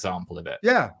another example of it?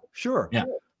 Yeah, sure. Yeah.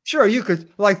 Sure, you could,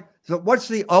 like, so what's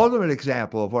the ultimate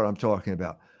example of what I'm talking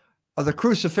about? Of the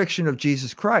crucifixion of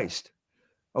Jesus Christ.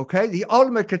 Okay, the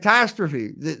ultimate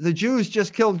catastrophe. The Jews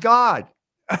just killed God.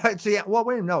 See, well,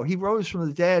 wait, no, he rose from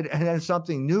the dead, and then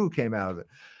something new came out of it.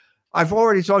 I've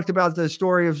already talked about the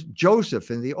story of Joseph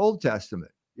in the Old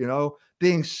Testament,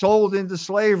 being sold into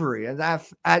slavery, and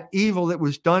that evil that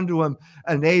was done to him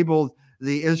enabled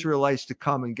the Israelites to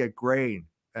come and get grain.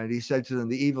 And he said to them,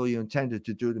 "The evil you intended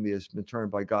to do to me has been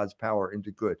turned by God's power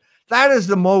into good." That is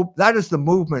the movement. That is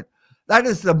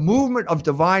the movement of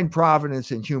divine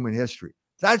providence in human history.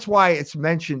 That's why it's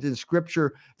mentioned in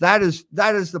Scripture. That is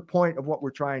the point of what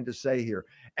we're trying to say here.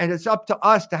 And it's up to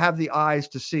us to have the eyes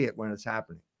to see it when it's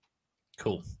happening.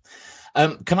 Cool.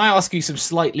 Can I ask you some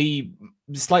slightly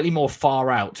more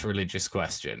far out religious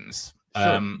questions?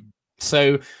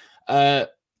 Sure.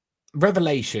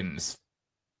 Revelations.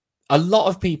 A lot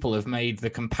of people have made the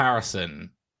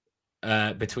comparison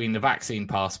between the vaccine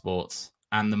passports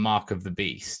and the mark of the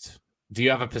beast. Do you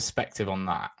have a perspective on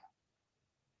that?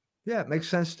 Yeah, it makes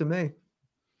sense to me.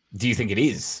 Do you think it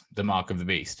is the mark of the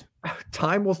beast?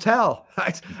 Time will tell.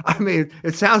 I mean,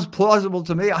 it sounds plausible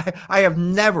to me. We have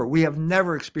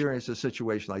never experienced a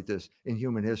situation like this in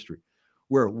human history,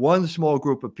 where one small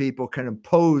group of people can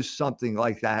impose something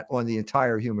like that on the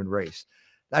entire human race.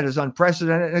 That is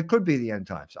unprecedented, and it could be the end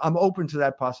times. I'm open to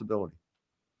that possibility.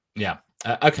 Yeah.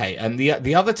 Okay. And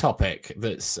the other topic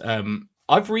that's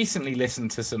I've recently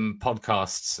listened to some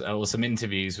podcasts or some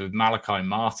interviews with Malachi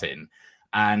Martin,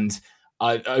 and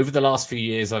over the last few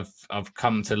years, I've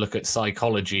come to look at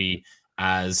psychology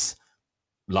as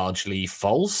largely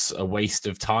false, a waste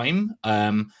of time.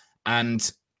 And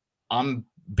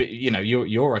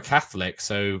you're a Catholic,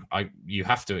 so you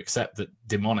have to accept that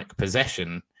demonic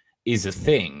possession is a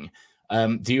thing.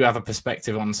 Do you have a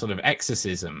perspective on sort of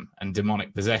exorcism and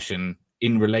demonic possession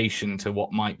in relation to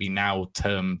what might be now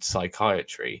termed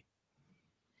psychiatry?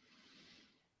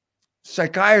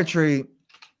 Psychiatry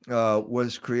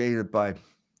was created by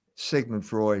Sigmund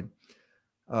Freud,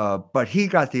 but he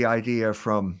got the idea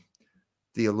from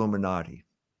the Illuminati.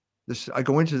 I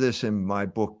go into this in my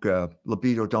book,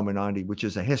 Libido Dominandi, which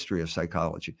is a history of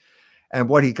psychology. And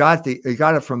what he got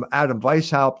it from Adam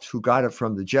Weishaupt, who got it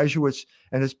from the Jesuits.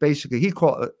 And it's basically,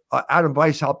 Adam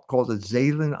Weishaupt called it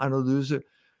Seelenanalyse.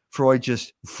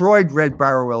 Freud read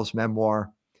Barruel's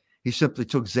memoir. He simply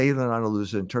took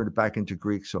Seelenanalyse and turned it back into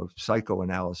Greek. So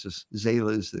psychoanalysis. Seele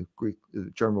is the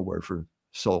German word for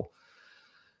soul.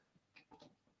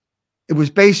 It was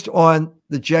based on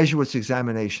the Jesuits'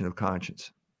 examination of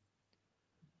conscience.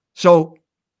 So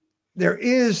there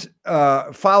is,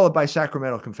 followed by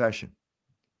sacramental confession,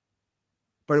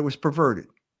 but it was perverted.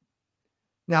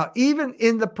 Now, even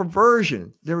in the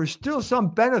perversion, there is still some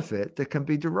benefit that can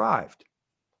be derived.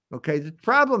 Okay, the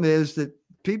problem is that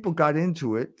people got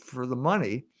into it for the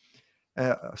money.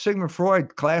 Sigmund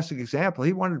Freud, classic example,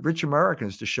 he wanted rich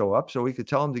Americans to show up so he could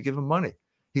tell them to give him money.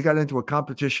 He got into a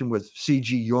competition with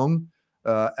C.G. Jung,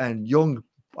 and Jung,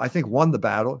 I think, won the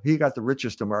battle. He got the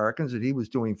richest Americans, and he was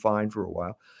doing fine for a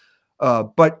while.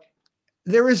 But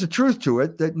there is a truth to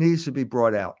it that needs to be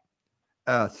brought out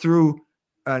through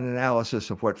an analysis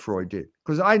of what Freud did.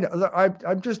 Because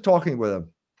I'm just talking with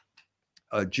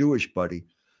a Jewish buddy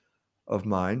of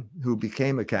mine who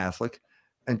became a Catholic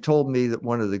and told me that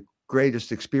one of the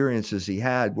greatest experiences he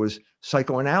had was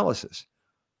psychoanalysis.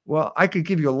 Well, I could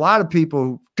give you a lot of people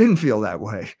who didn't feel that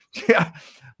way. Yeah.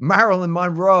 Marilyn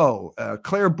Monroe,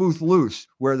 Claire Booth Luce,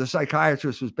 where the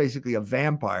psychiatrist was basically a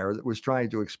vampire that was trying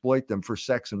to exploit them for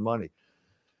sex and money.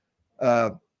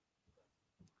 But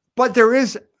there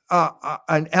is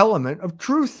an element of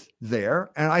truth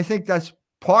there. And I think that's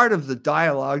part of the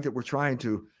dialogue that we're trying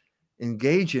to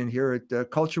engage in here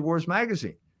at Culture Wars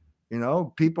magazine.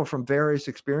 People from various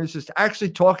experiences actually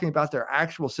talking about their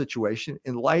actual situation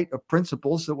in light of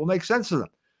principles that will make sense to them.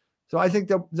 So I think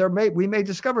that we may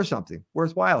discover something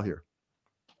worthwhile here.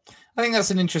 I think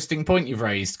that's an interesting point you've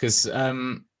raised, because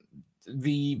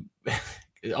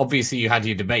obviously you had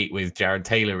your debate with Jared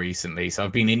Taylor recently. So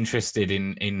I've been interested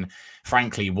in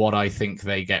frankly, what I think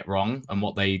they get wrong and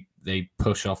what they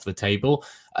push off the table.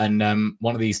 And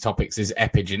one of these topics is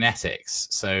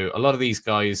epigenetics. So a lot of these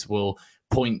guys will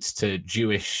point to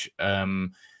Jewish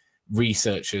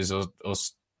researchers or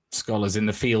scholars in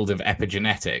the field of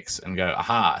epigenetics and go,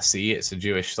 aha, see, it's a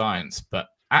Jewish science. But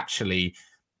actually,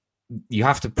 you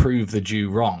have to prove the Jew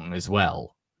wrong as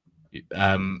well.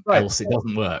 Else it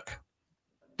doesn't work.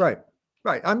 Right.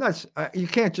 I'm not, you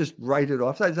can't just write it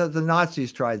off. The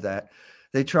Nazis tried that.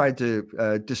 They tried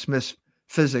to dismiss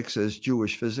physics as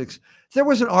Jewish physics. There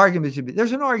was an argument to be,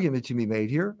 there's an argument to be made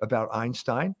here about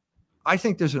Einstein. I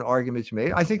think there's an argument to be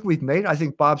made. I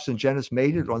think Bob Sungenis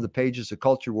made it on the pages of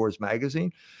Culture Wars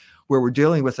magazine, where we're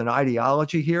dealing with an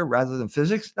ideology here rather than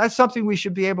physics. That's something we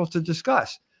should be able to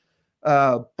discuss.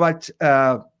 But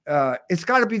it's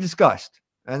got to be discussed.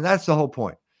 And that's the whole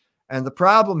point. And the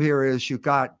problem here is you've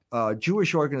got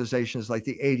Jewish organizations like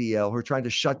the ADL who are trying to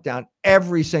shut down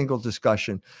every single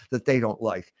discussion that they don't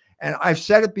like. And I've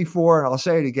said it before, and I'll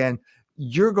say it again,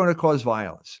 you're going to cause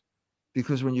violence.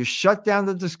 Because when you shut down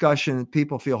the discussion,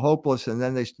 people feel hopeless, and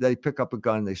then they pick up a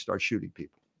gun and they start shooting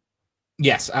people.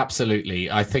 Yes,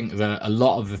 absolutely. I think that a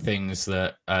lot of the things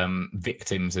that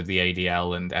victims of the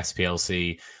ADL and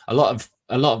SPLC, a lot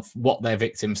of what their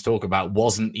victims talk about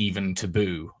wasn't even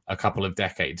taboo a couple of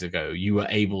decades ago. You were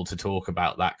able to talk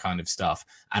about that kind of stuff,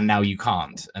 and now you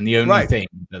can't. And the only thing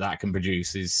that can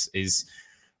produce is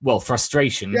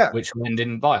frustration, which will end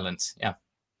in violence.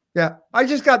 Yeah. I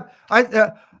just got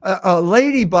a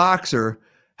lady boxer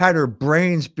had her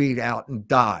brains beat out and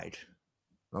died.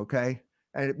 Okay.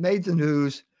 And it made the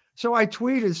news. So I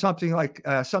tweeted something like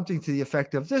something to the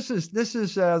effect of, this is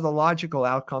the logical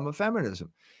outcome of feminism.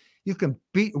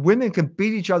 Women can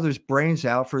beat each other's brains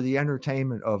out for the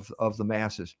entertainment of the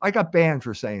masses. I got banned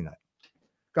for saying that.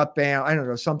 Got banned. I don't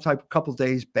know, couple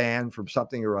days banned from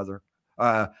something or other.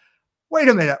 Wait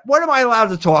a minute. What am I allowed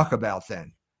to talk about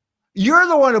then? You're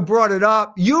the one who brought it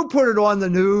up. You put it on the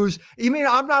news. You mean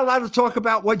I'm not allowed to talk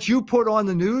about what you put on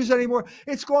the news anymore?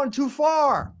 It's gone too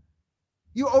far.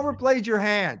 You overplayed your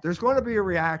hand. There's going to be a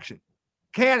reaction.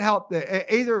 Can't help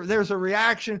that. Either there's a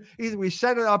reaction, either we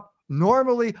set it up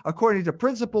normally according to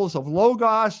principles of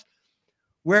Logos,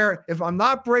 where if I'm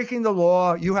not breaking the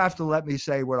law, you have to let me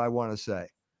say what I want to say.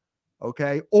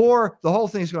 Okay? Or the whole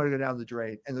thing's going to go down the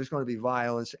drain and there's going to be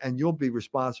violence and you'll be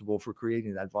responsible for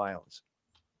creating that violence.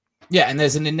 Yeah, and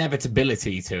there's an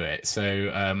inevitability to it.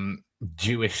 So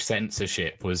Jewish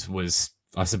censorship was,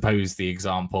 I suppose, the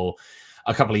example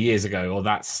a couple of years ago, or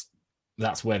that's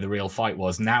where the real fight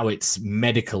was. Now it's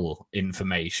medical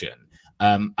information.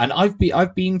 And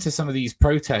I've been to some of these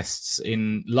protests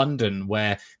in London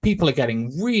where people are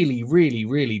getting really, really,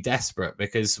 really desperate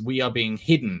because we are being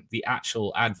hidden the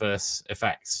actual adverse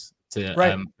effects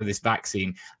for this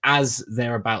vaccine as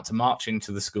they're about to march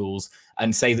into the schools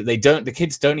and say that the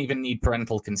kids don't even need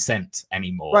parental consent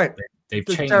anymore. Right. They've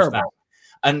changed that.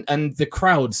 And the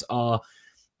crowds are,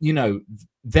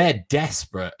 they're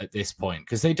desperate at this point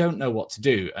because they don't know what to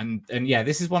do. And yeah,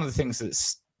 this is one of the things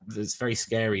that's very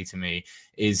scary to me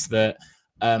is that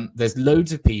there's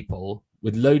loads of people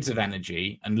with loads of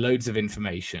energy and loads of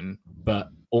information,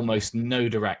 but almost no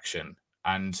direction.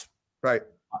 And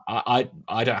I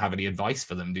don't have any advice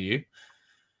for them. Do you?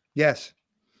 Yes.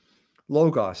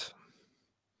 Logos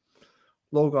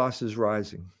is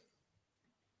rising.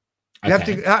 You have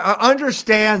to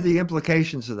understand the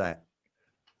implications of that.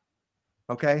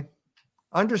 Okay?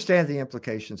 Understand the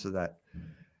implications of that.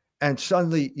 And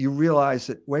suddenly you realize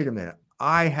that, wait a minute,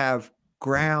 I have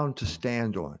ground to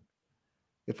stand on.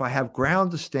 If I have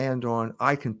ground to stand on,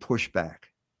 I can push back.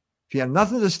 If you have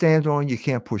nothing to stand on, you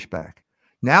can't push back.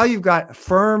 Now you've got a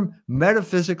firm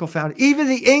metaphysical foundation. Even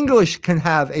the English can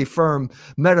have a firm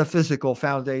metaphysical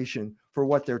foundation for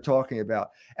what they're talking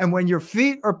about. And when your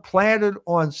feet are planted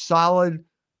on solid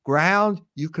ground,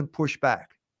 you can push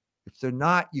back. If they're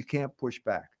not, you can't push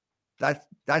back. That's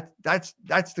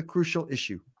the crucial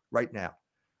issue right now.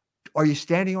 Are you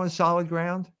standing on solid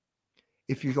ground?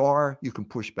 If you are, you can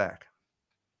push back.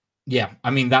 Yeah, I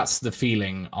mean, that's the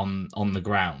feeling on the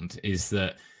ground, is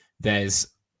that there's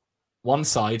one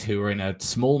side who are in a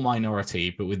small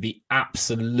minority, but with the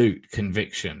absolute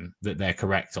conviction that they're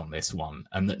correct on this one,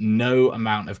 and that no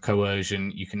amount of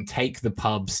coercion, you can take the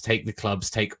pubs, take the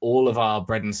clubs, take all of our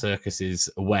bread and circuses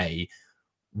away,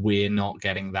 we're not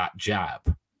getting that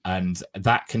jab. And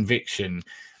that conviction,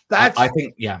 I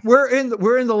think, yeah. We're in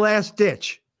the last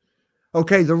ditch.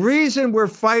 Okay, the reason we're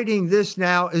fighting this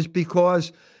now is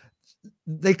because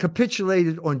they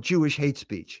capitulated on Jewish hate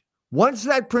speech. Once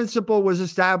that principle was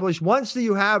established, once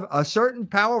you have a certain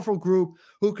powerful group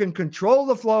who can control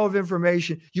the flow of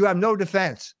information, you have no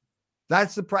defense.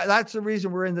 That's the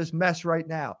reason we're in this mess right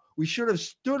now. We should have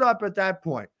stood up at that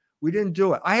point. We didn't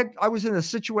do it. I was in a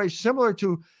situation similar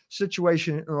to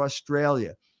situation in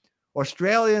Australia.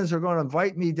 Australians are going to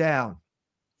invite me down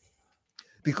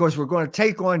because we're going to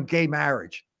take on gay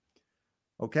marriage.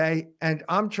 Okay. And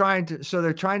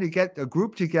they're trying to get a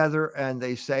group together, and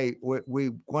they say, we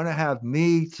want to have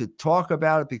me to talk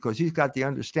about it because he's got the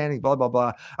understanding, blah, blah,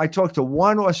 blah. I talked to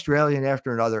one Australian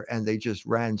after another, and they just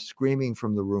ran screaming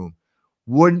from the room.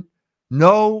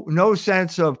 No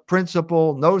sense of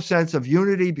principle, no sense of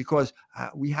unity, because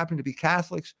we happen to be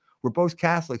Catholics. We're both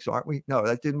Catholics, aren't we? No,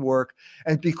 that didn't work.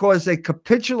 And because they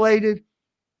capitulated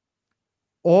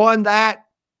on that,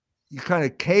 you kind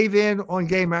of cave in on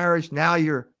gay marriage. Now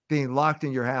you're being locked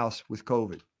in your house with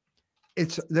COVID.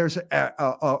 There's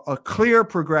a clear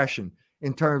progression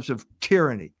in terms of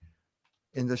tyranny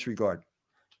in this regard.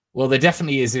 Well, there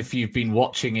definitely is if you've been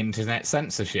watching internet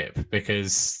censorship,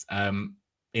 because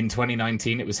in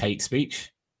 2019 it was hate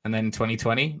speech, and then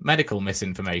 2020 medical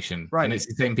misinformation, right? And it's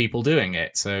the same people doing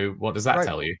it. So what does that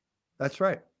tell you? That's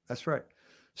right.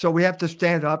 So we have to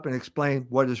stand up and explain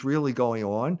what is really going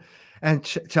on, and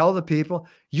tell the people,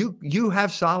 you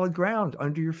have solid ground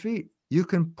under your feet. You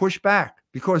can push back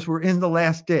because we're in the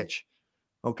last ditch.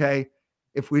 Okay.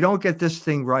 If we don't get this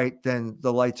thing right, then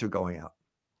the lights are going out,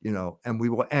 and we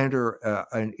will enter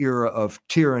an era of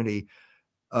tyranny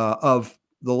of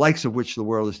the likes of which the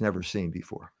world has never seen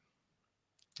before.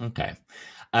 Okay.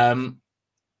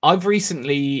 I've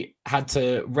recently had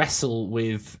to wrestle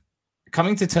with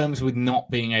coming to terms with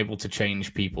not being able to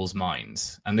change people's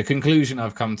minds. And the conclusion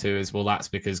I've come to is, well, that's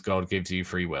because God gives you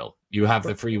free will. You have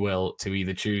the free will to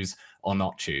either choose or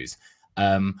not choose.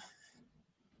 But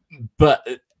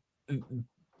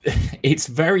it's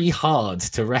very hard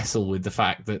to wrestle with the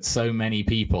fact that so many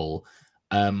people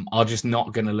are just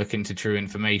not going to look into true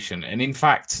information. And in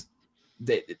fact,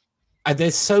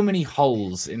 there's so many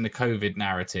holes in the COVID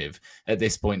narrative at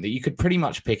this point that you could pretty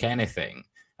much pick anything.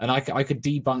 And I could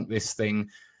debunk this thing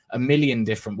a million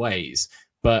different ways,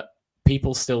 but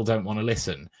people still don't want to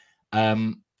listen.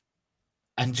 And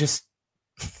just,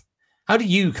 how do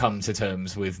you come to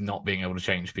terms with not being able to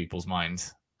change people's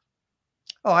minds?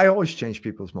 Oh, I always change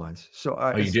people's minds. So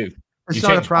you do. It's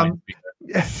not a problem.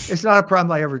 It's not a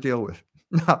problem I ever deal with.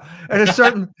 No, at a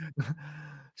certain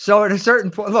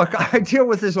point, look, I deal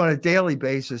with this on a daily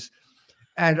basis,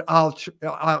 and I'll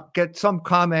get some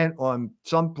comment on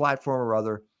some platform or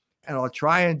other, and I'll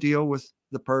try and deal with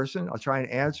the person. I'll try and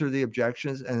answer the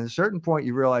objections. And at a certain point,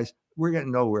 you realize we're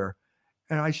getting nowhere.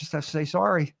 And I just have to say,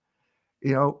 sorry,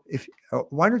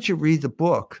 why don't you read the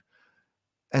book?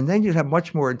 And then you'd have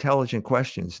much more intelligent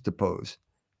questions to pose,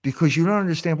 because you don't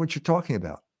understand what you're talking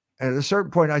about. And at a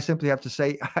certain point, I simply have to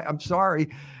say, I'm sorry,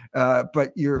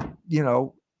 but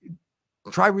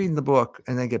try reading the book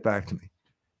and then get back to me.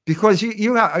 Because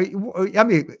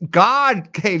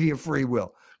God gave you free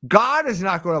will. God is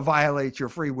not going to violate your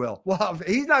free will. Well, if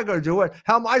he's not going to do it,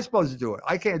 how am I supposed to do it?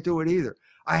 I can't do it either.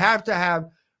 I have to have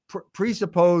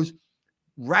presuppose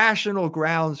rational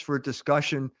grounds for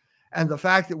discussion, and the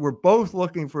fact that we're both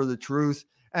looking for the truth.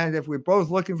 And if we're both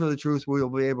looking for the truth, we'll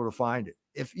be able to find it.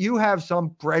 If you have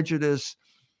some prejudice,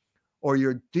 or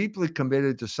you're deeply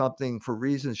committed to something for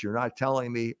reasons you're not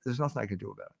telling me, there's nothing I can do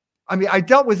about it. I mean, I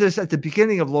dealt with this at the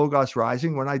beginning of Logos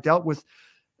Rising when I dealt with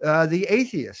the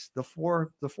atheists, the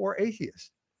four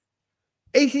atheists.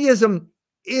 Atheism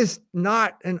is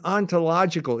not an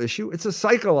ontological issue. It's a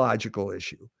psychological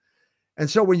issue. And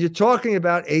so when you're talking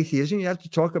about atheism, you have to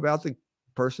talk about the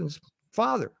person's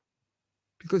father,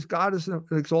 because God is an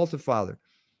exalted father.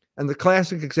 And the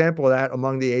classic example of that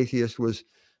among the atheists was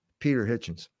Peter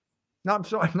Hitchens. No, I'm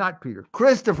sorry, not Peter.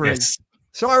 Christopher Hitchens.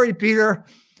 Sorry, Peter.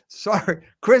 Sorry,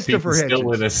 Christopher Hitchens. Still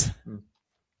with us.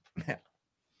 Yeah.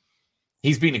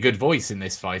 He's been a good voice in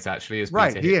this fight, actually. As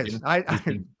right, Peter he Hitchens. is.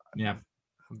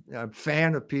 I'm a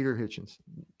fan of Peter Hitchens.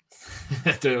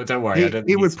 Don't worry.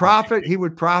 He would profit. He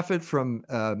would profit from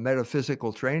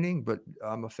metaphysical training, but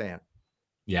I'm a fan.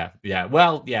 Yeah.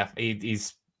 Well, yeah.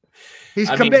 He's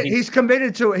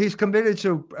committed to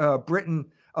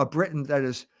Britain, a Britain that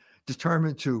is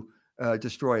determined to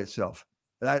destroy itself.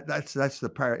 That's the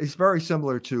power. It's very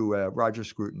similar to Roger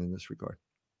Scruton in this regard.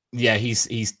 Yeah,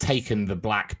 he's taken the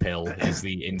black pill, is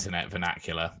the internet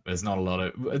vernacular. There's not a lot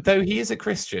of, though he is a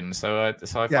Christian, so I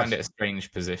find it a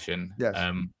strange position. Yes,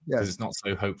 because it's not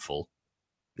so hopeful.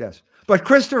 Yes, but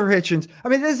Christopher Hitchens. I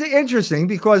mean, this is interesting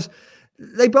because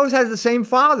they both had the same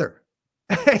father.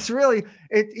 It's really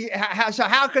so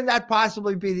how can that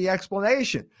possibly be the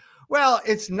explanation? Well,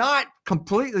 it's not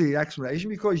completely the explanation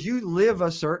because you live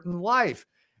a certain life.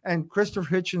 And Christopher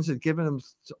Hitchens had given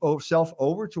himself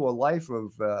over to a life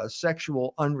of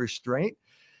sexual unrestraint.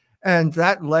 And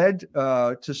that led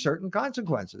to certain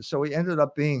consequences. So he ended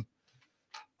up being,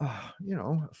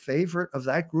 a favorite of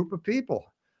that group of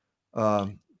people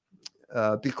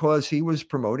because he was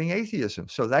promoting atheism.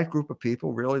 So that group of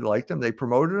people really liked him. They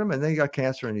promoted him, and then he got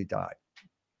cancer and he died.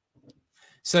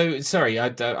 So, sorry,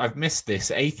 I've missed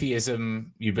this.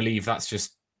 Atheism, you believe that's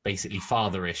just basically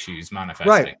father issues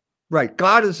manifesting? Right.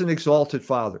 God is an exalted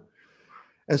father.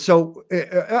 And so,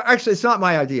 actually, it's not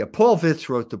my idea. Paul Vitz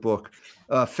wrote the book,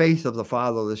 Faith of the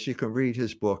Fatherless. You can read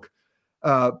his book.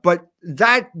 But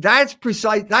that's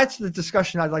precise. That's the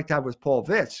discussion I'd like to have with Paul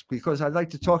Vitz, because I'd like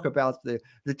to talk about the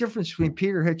difference between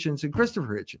Peter Hitchens and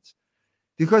Christopher Hitchens,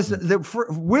 because the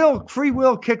free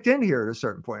will kicked in here at a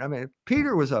certain point. I mean,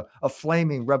 Peter was a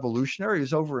flaming revolutionary. He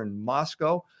was over in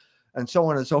Moscow and so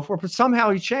on and so forth, but somehow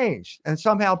he changed, and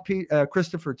somehow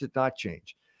Christopher did not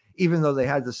change, even though they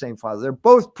had the same father. They're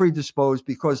both predisposed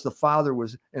because the father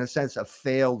was, in a sense, a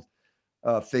failed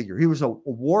figure. He was a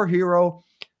war hero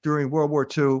during World War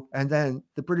II, and then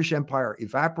the British Empire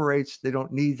evaporates. They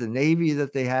don't need the Navy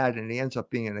that they had, and he ends up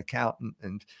being an accountant.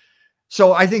 And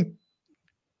so I think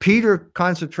Peter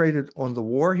concentrated on the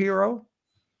war hero,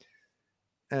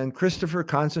 and Christopher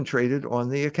concentrated on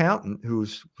the accountant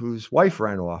whose wife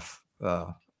ran off,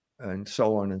 and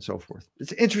so on and so forth.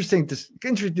 It's interesting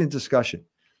discussion.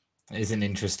 It is an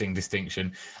interesting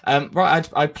distinction. Right,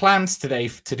 I planned today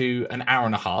to do an hour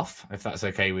and a half, if that's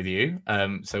okay with you.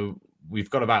 So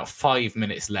we've got about 5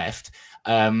 minutes left.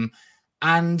 So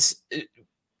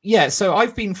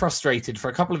I've been frustrated for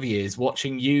a couple of years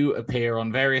watching you appear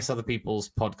on various other people's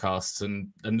podcasts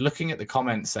and looking at the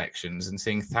comment sections and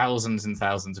seeing thousands and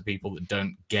thousands of people that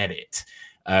don't get it.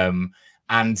 And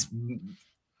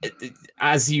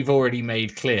as you've already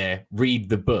made clear, read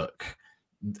the book.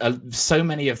 So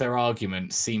many of their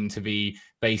arguments seem to be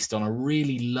based on a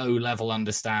really low level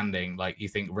understanding. Like, you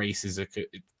think race is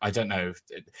I don't know,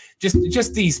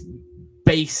 just these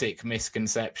basic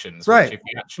misconceptions. Right.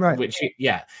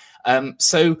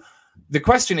 So the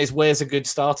question is, where's a good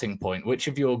starting point? Which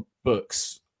of your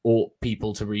books ought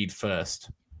people to read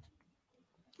first?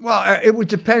 Well, it would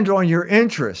depend on your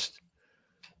interest.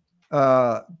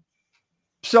 So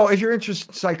if you're interested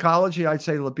in psychology, I'd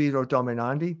say Libido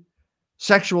Dominandi.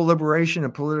 Sexual liberation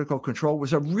and political control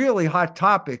was a really hot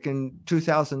topic in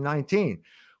 2019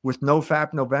 with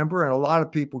NoFap November, and a lot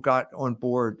of people got on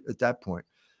board at that point.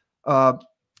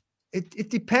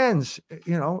 It depends,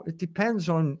 it depends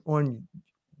on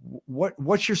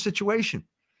what's your situation.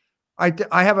 I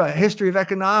have a history of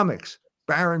economics,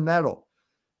 Baron Metal.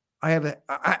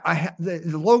 The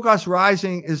Logos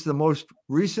Rising is the most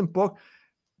recent book.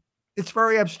 It's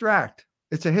very abstract.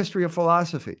 It's a history of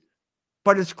philosophy.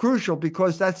 But it's crucial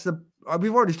because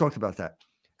we've already talked about that.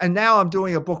 And now I'm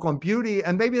doing a book on beauty,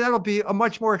 and maybe that'll be a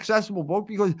much more accessible book,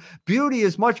 because beauty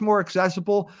is much more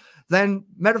accessible than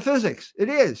metaphysics. It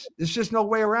is. There's just no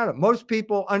way around it. Most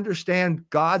people understand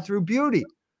God through beauty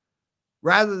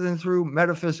rather than through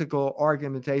metaphysical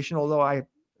argumentation, although I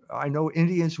know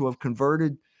Indians who have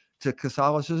converted to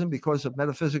Catholicism because of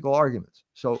metaphysical arguments.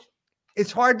 So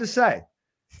it's hard to say.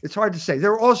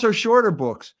 There are also shorter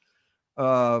books.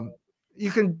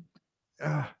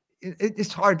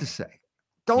 It's hard to say.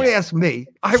 Don't ask me.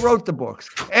 I wrote the books.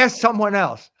 Ask someone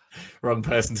else. Wrong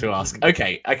person to ask.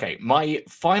 Okay. My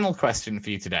final question for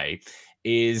you today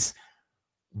is,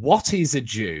 what is a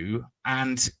Jew,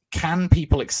 and can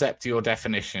people accept your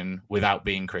definition without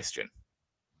being Christian?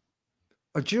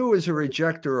 A Jew is a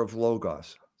rejecter of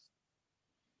Logos.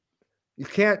 You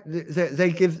can't,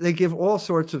 they give all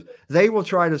sorts of, they will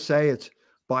try to say it's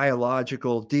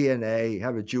biological, DNA,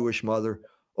 have a Jewish mother.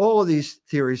 All of these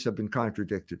theories have been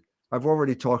contradicted. I've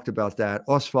already talked about that.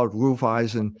 Oswald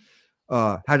Rufeisen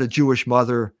had a Jewish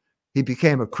mother. He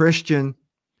became a Christian,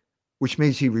 which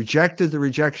means he rejected the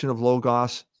rejection of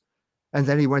Logos. And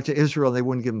then he went to Israel, and they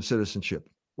wouldn't give him citizenship.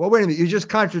 Well, wait a minute. You just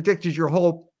contradicted your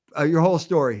whole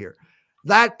story here.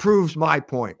 That proves my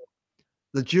point.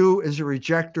 The Jew is a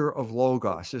rejecter of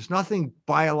Logos. There's nothing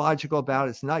biological about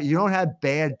it. It's not, you don't have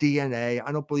bad DNA.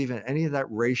 I don't believe in any of that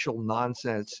racial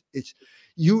nonsense. It's,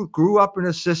 you grew up in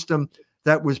a system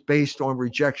that was based on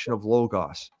rejection of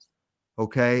Logos.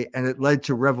 Okay. And it led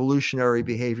to revolutionary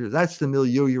behavior. That's the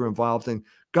milieu you're involved in.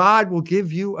 God will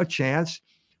give you a chance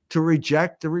to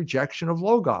reject the rejection of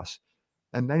Logos.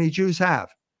 And many Jews have.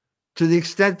 To the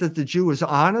extent that the Jew is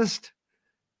honest,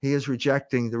 he is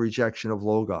rejecting the rejection of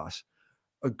Logos.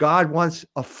 God wants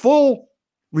a full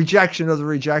rejection of the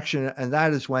rejection, and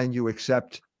that is when you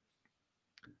accept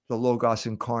the Logos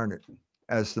incarnate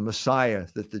as the Messiah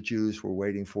that the Jews were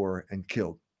waiting for and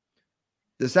killed.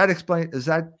 Does that explain? Is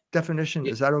that definition?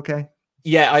 Is that okay?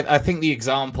 Yeah, I think the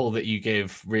example that you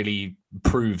give really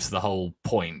proves the whole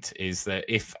point, is that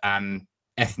if an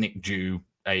ethnic Jew,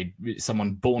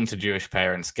 someone born to Jewish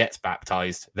parents, gets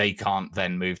baptized, they can't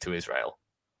then move to Israel.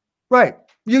 Right.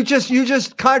 You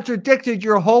just contradicted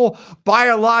your whole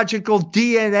biological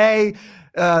DNA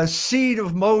seed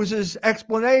of Moses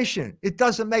explanation. It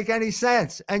doesn't make any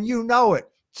sense, and you know it.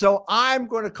 So I'm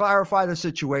going to clarify the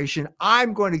situation.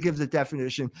 I'm going to give the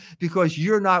definition because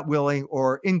you're not willing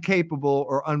or incapable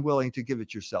or unwilling to give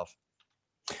it yourself.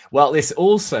 Well, this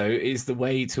also is the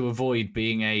way to avoid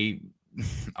being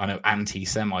I know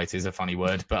anti-Semite is a funny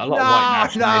word, but a lot of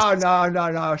white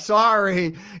nationalists. No.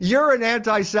 Sorry. You're an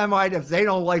anti-Semite if they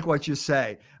don't like what you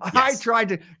say. Yes. I tried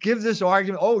to give this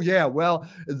argument. Oh, yeah. Well,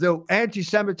 the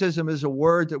anti-Semitism is a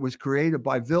word that was created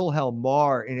by Wilhelm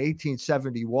Marr in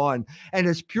 1871, and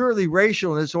it's purely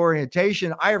racial in its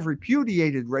orientation. I have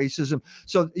repudiated racism.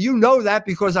 So you know that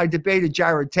because I debated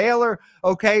Jared Taylor.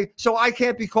 Okay. So I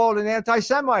can't be called an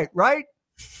anti-Semite, right?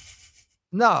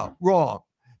 No, wrong.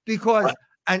 Because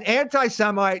an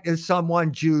anti-Semite is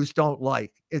someone Jews don't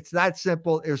like. It's that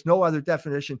simple. There's no other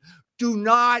definition. Do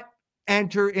not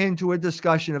enter into a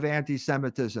discussion of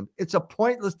anti-Semitism. It's a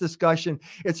pointless discussion.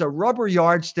 It's a rubber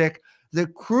yardstick. The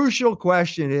crucial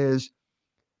question is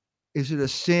it a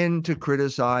sin to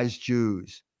criticize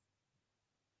Jews?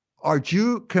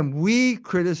 Can we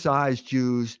criticize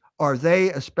Jews? Are they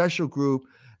a special group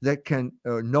that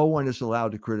no one is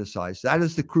allowed to criticize? That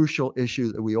is the crucial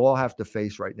issue that we all have to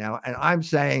face right now. And I'm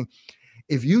saying,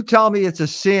 if you tell me it's a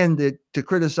sin to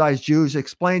criticize Jews,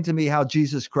 explain to me how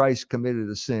Jesus Christ committed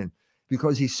a sin,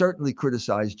 because he certainly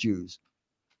criticized Jews.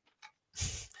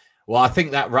 Well, I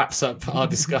think that wraps up our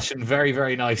discussion very,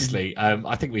 very nicely.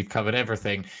 I think we've covered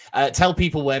everything. Tell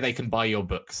people where they can buy your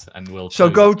books, and we'll. So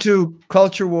go to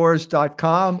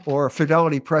culturewars.com or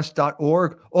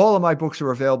fidelitypress.org. All of my books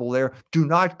are available there. Do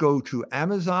not go to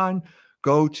Amazon.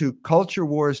 Go to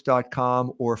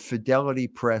culturewars.com or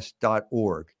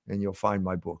fidelitypress.org, and you'll find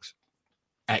my books.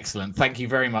 Excellent. Thank you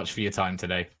very much for your time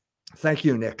today. Thank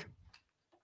you, Nick.